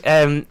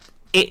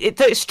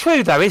it's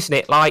true though, isn't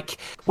it?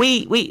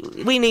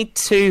 We need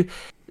to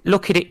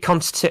look at it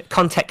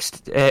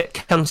contextually.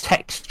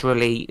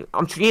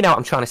 You know what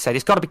I'm trying to say.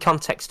 There's got to be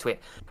context to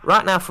it.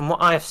 Right now, from what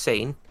I have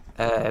seen,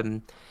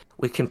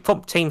 we can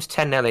thump teams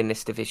 10-0 in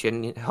this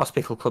division.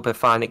 Hospital Club are a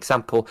fine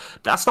example.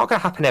 That's not going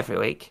to happen every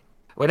week.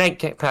 We don't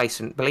get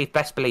complacent,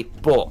 best believe.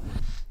 But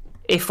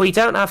if we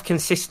don't have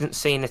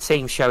consistency in the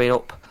team showing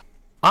up,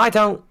 I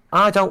don't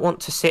want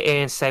to sit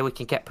here and say we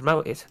can get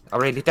promoted. I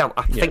really don't.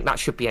 I think that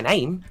should be an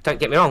aim. Don't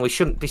get me wrong. We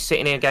shouldn't be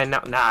sitting here going,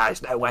 nah,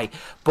 there's no way.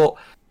 But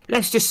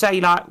let's just say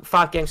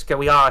 5 games ago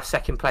we are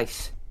second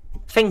place.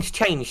 Things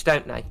change,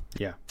 don't they?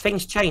 Yeah.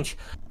 Things change.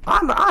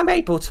 I'm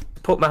able to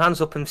put my hands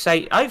up and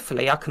say,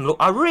 hopefully I can look.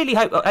 I really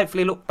hope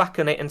hopefully look back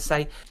on it and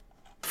say,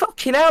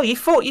 fucking hell, you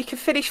thought you could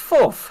finish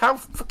 4th? How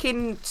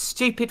fucking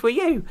stupid were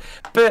you?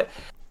 But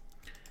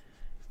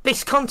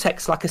this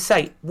context, like I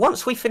say,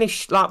 once we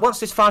finish,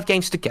 once there's 5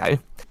 games to go,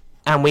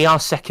 and we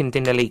are second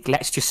in the league,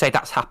 let's just say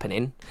that's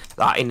happening,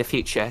 in the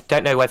future.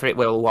 Don't know whether it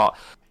will or what.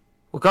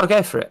 We've got to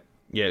go for it.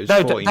 Yeah, it was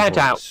 14 points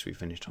doubt. We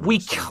finished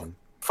on.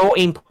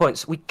 14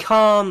 points. We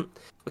can't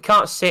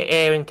sit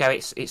here and go,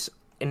 it's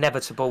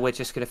inevitable, we're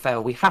just going to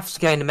fail. We have to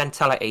go in the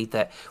mentality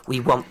that we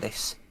want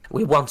this.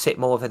 We want it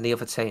more than the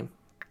other team.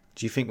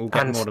 Do you think we'll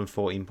get more than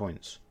 14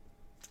 points?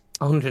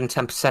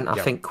 110%. I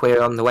think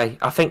we're on the way.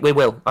 I think we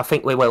will.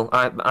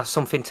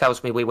 Something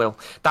tells me we will.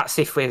 That's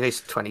if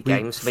there's 20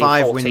 games.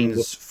 5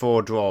 wins,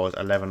 4 draws,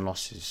 11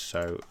 losses.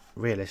 So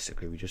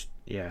realistically, we just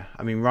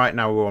I mean, right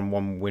now we're on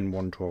 1 win,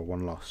 1 draw,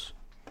 1 loss,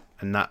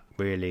 and that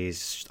really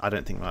is. I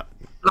don't think that.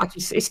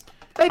 It's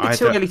maybe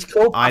too early to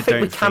call. I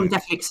think we can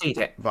definitely exceed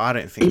it. But I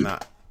don't think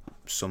that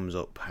sums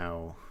up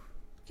how.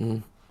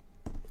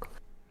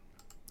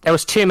 There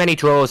was too many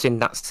draws in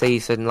that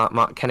season, like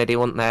Mark Kennedy,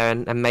 wasn't there,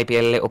 and maybe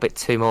a little bit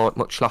too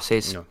much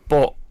losses. No.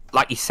 But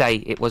like you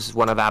say, it was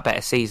one of our better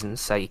seasons,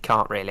 so you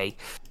can't really.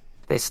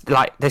 There's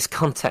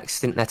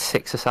context, isn't there, to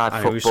 6-a-side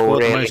football. We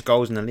scored the most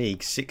goals in the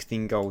league,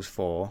 16 goals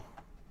for.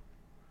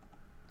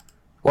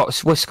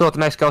 We've scored the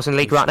most goals in the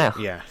league right now.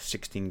 Yeah,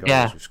 16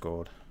 goals we've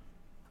scored.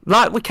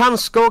 We can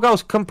score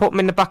goals, can put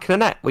them in the back of the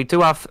net. We do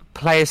have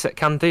players that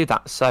can do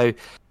that, so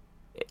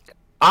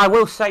I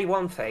will say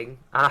one thing,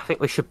 and I think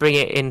we should bring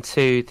it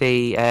into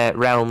the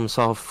realms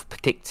of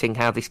predicting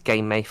how this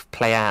game may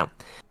play out.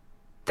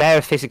 They're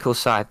a physical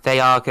side. They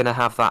are going to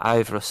have that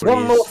over us.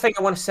 One more thing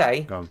I want to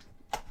say. Go on.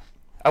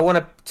 I want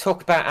to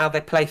talk about how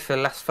they play for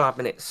the last 5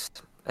 minutes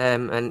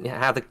and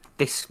how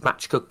this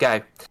match could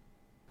go.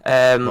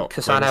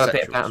 Because I know a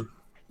bit about them.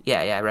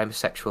 Yeah,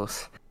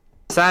 homosexuals.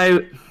 So,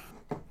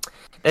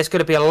 there's going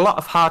to be a lot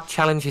of hard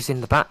challenges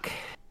in the back.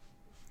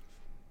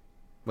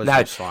 Well,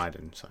 no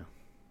sliding, so.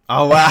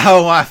 Oh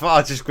wow!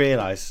 I just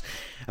realised.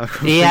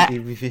 Yeah.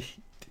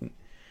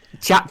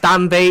 Jack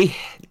Danby.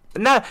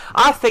 No,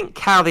 I think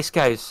how this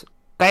goes.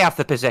 They have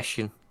the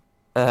possession.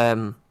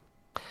 I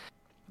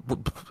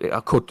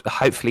could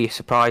hopefully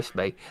surprise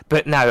me,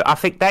 but no, I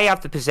think they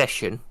have the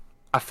possession.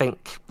 I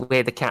think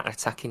we're the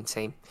counter-attacking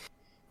team.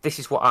 This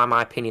is what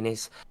my opinion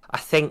is. I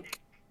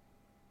think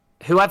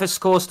whoever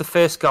scores the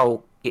first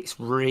goal, it's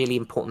really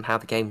important how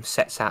the game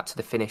sets out to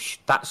the finish.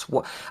 That's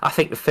what I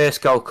think. The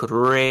first goal could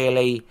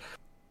really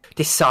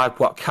decide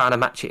what kind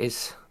of match it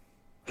is.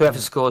 Whoever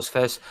scores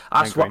first.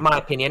 That's what my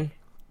opinion.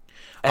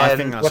 I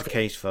think that's the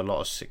case for a lot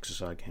of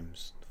six-a-side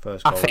games. The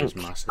first goal is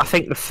massive. I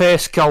think the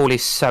first goal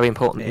is so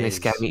important in this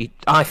game.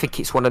 I think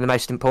it's one of the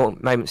most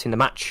important moments in the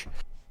match.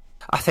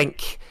 I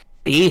think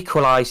the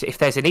equaliser, if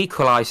there's an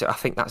equaliser, I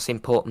think that's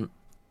important.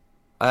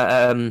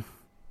 I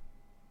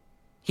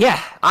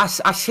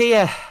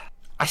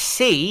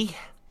see.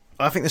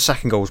 I think the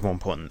second goal is more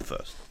important than the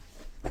first.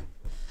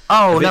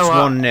 Oh, if no. It's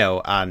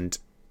 1-0 and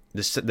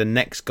the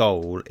next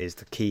goal is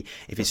the key.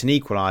 If it's an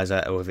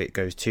equaliser or if it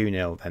goes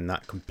 2-0, then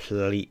that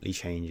completely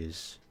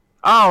changes.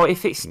 Oh,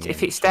 if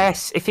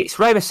it's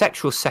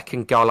Homosexual's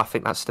second goal, I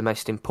think that's the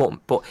most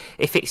important. But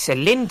if it's a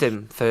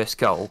Lindum first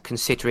goal,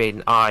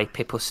 considering I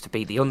pick us to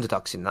be the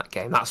underdogs in that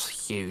game,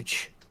 that's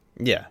huge.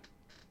 Yeah,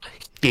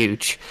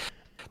 huge.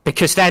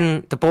 Because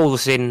then the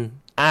ball's in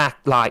our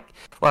I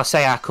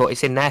say our court.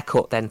 It's in their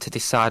court then to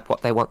decide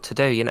what they want to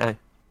do.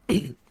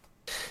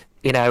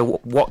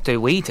 What do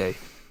we do?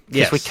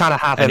 Because we kind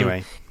of have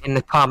them in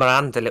the palm of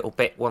our hand a little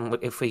bit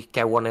if we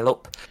go 1-0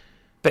 up.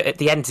 But at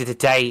the end of the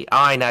day,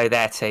 I know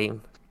their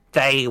team.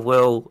 They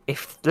will,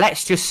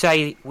 let's just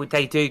say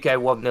they do go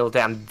 1-0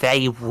 down,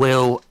 they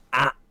will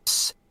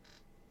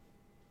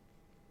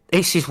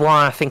This is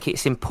why I think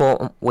it's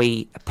important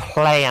we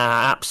play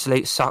our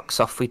absolute socks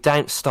off. We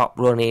don't stop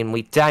running.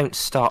 We don't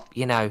stop,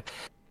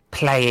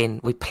 playing.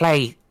 We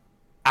play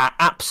our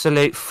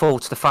absolute full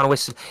to the final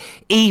whistle.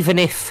 Even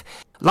if,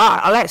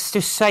 let's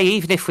just say,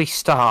 even if we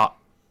start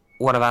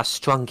one of our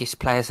strongest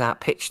players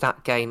out pitch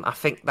that game, I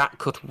think that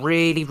could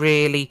really,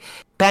 really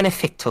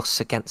benefit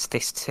us against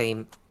this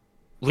team.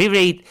 We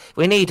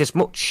need as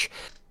much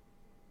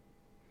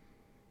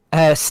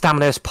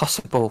stamina as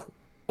possible.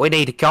 We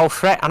need a goal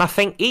threat, and I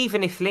think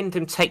even if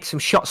Lindum takes some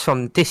shots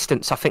from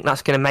distance, I think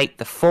that's going to make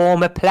the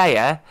former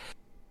player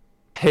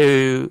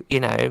who,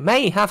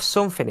 may have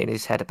something in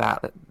his head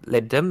about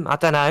Lindum. I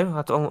don't know.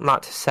 I don't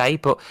like to say,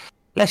 but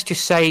let's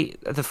just say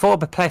the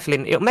former player for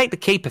Lindum, it'll make the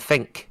keeper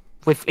think.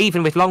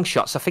 Even with long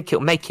shots, I think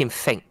it'll make him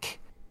think.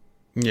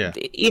 Yeah.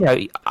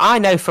 I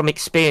know from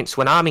experience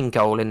when I'm in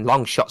goal and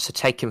long shots are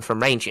taken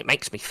from range, it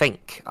makes me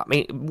think. I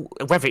mean,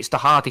 whether it's the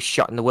hardest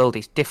shot in the world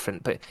is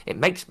different, but it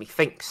makes me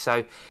think. So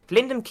if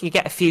Lindum can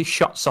get a few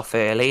shots off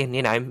early and,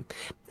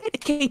 make the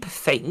keeper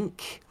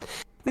think.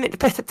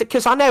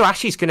 Because I know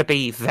Ashley's going to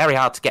be very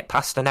hard to get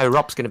past. I know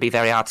Rob's going to be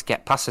very hard to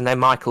get past. I know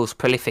Michael's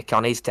prolific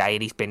on his day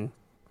and he's been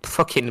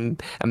fucking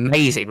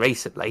amazing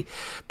recently.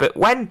 But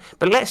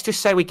let's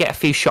just say we get a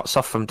few shots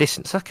off from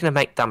distance, that's going to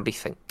make Danby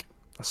think.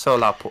 That's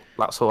all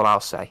I'll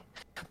say.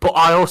 But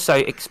I also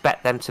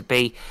expect them to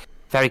be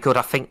very good.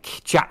 I think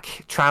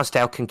Jack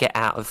Trousdale can get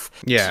out of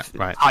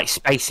tight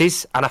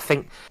spaces, and I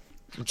think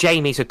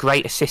Jamie's a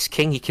great assist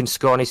king. He can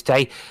score on his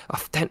day.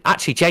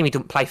 Jamie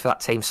doesn't play for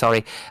that team.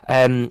 Sorry.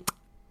 Esberger.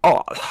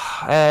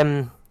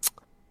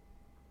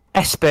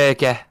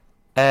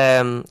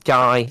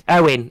 Guy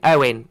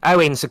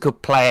Owen's a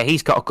good player.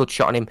 He's got a good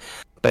shot on him,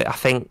 but I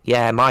think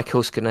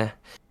Michael's gonna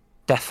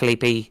definitely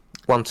be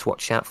one to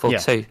watch out for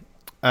too.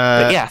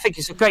 But I think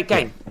it's a great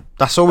game.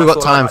 That's all we've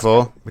got time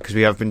for because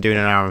we have been doing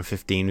an hour and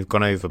 15. We've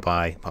gone over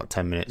by about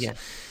 10 minutes.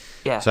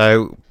 Yeah.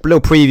 So a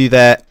little preview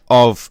there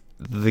of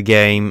the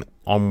game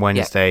on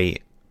Wednesday. Yeah.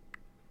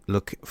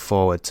 Look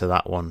forward to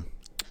that one.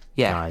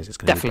 Yeah, guys, it's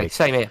definitely.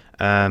 Same here.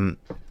 No,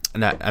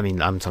 I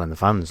mean, I'm telling the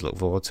fans, look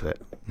forward to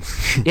it.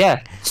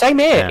 Yeah, same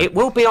here. Yeah. It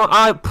will be on.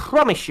 I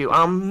promise you,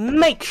 I'll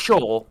make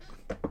sure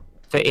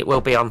that it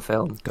will be on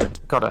film. Good.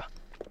 Gotta.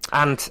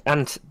 And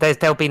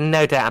there'll be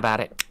no doubt about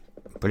it.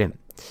 Brilliant.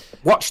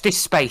 Watch this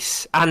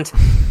space and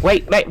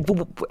wait, mate.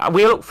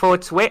 We look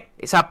forward to it.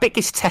 It's our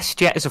biggest test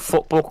yet as a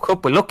football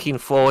club. We're looking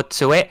forward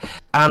to it,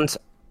 and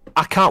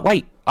I can't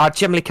wait. I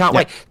generally can't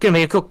wait. It's going to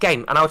be a good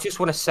game, and I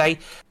just want to say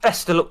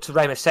best of luck to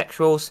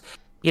Homosexuals.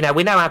 We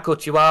know how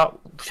good you are.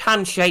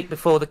 Handshake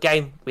before the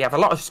game. We have a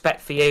lot of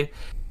respect for you.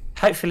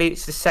 Hopefully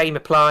it's the same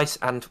applies,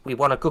 and we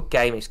want a good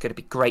game. It's going to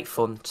be great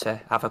fun to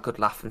have a good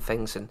laugh and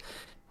things, and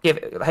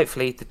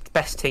hopefully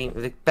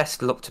the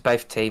best luck to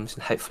both teams,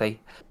 and hopefully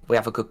we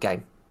have a good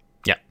game.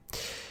 Yeah.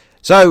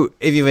 So,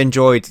 if you've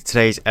enjoyed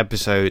today's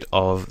episode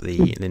of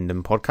the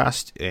Linden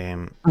podcast,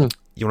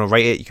 you want to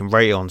rate it, you can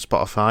rate it on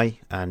Spotify,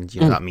 and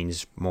that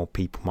means more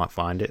people might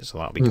find it, so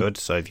that'll be good.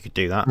 So, if you could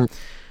do that.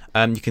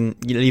 You can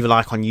leave a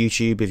like on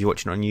YouTube if you're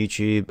watching it on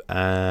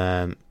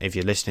YouTube. If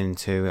you're listening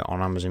to it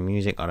on Amazon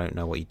Music, I don't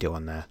know what you do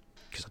on there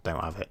because I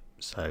don't have it.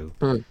 So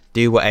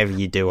do whatever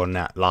you do on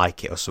that,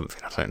 like it or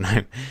something. I don't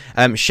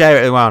know.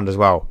 Share it around as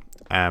well.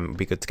 It'd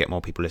be good to get more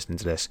people listening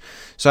to this.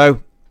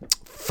 So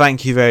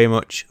thank you very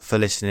much for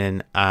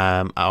listening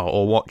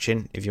or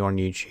watching if you're on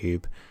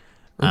YouTube.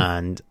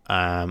 And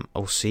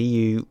I'll see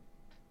you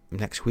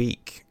next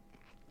week.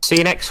 See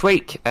you next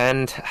week,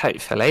 and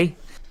hopefully.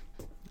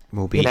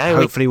 We'll be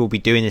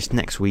doing this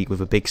next week with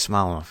a big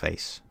smile on our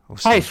face. We'll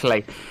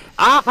hopefully.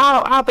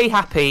 I'll be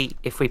happy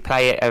if we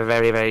play a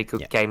very, very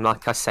good game,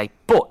 like I say.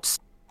 But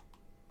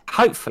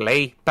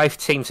hopefully both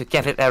teams have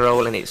given it their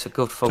all and it's a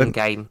good, fun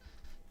game.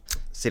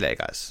 See you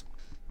later, guys.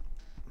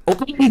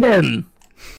 Up them!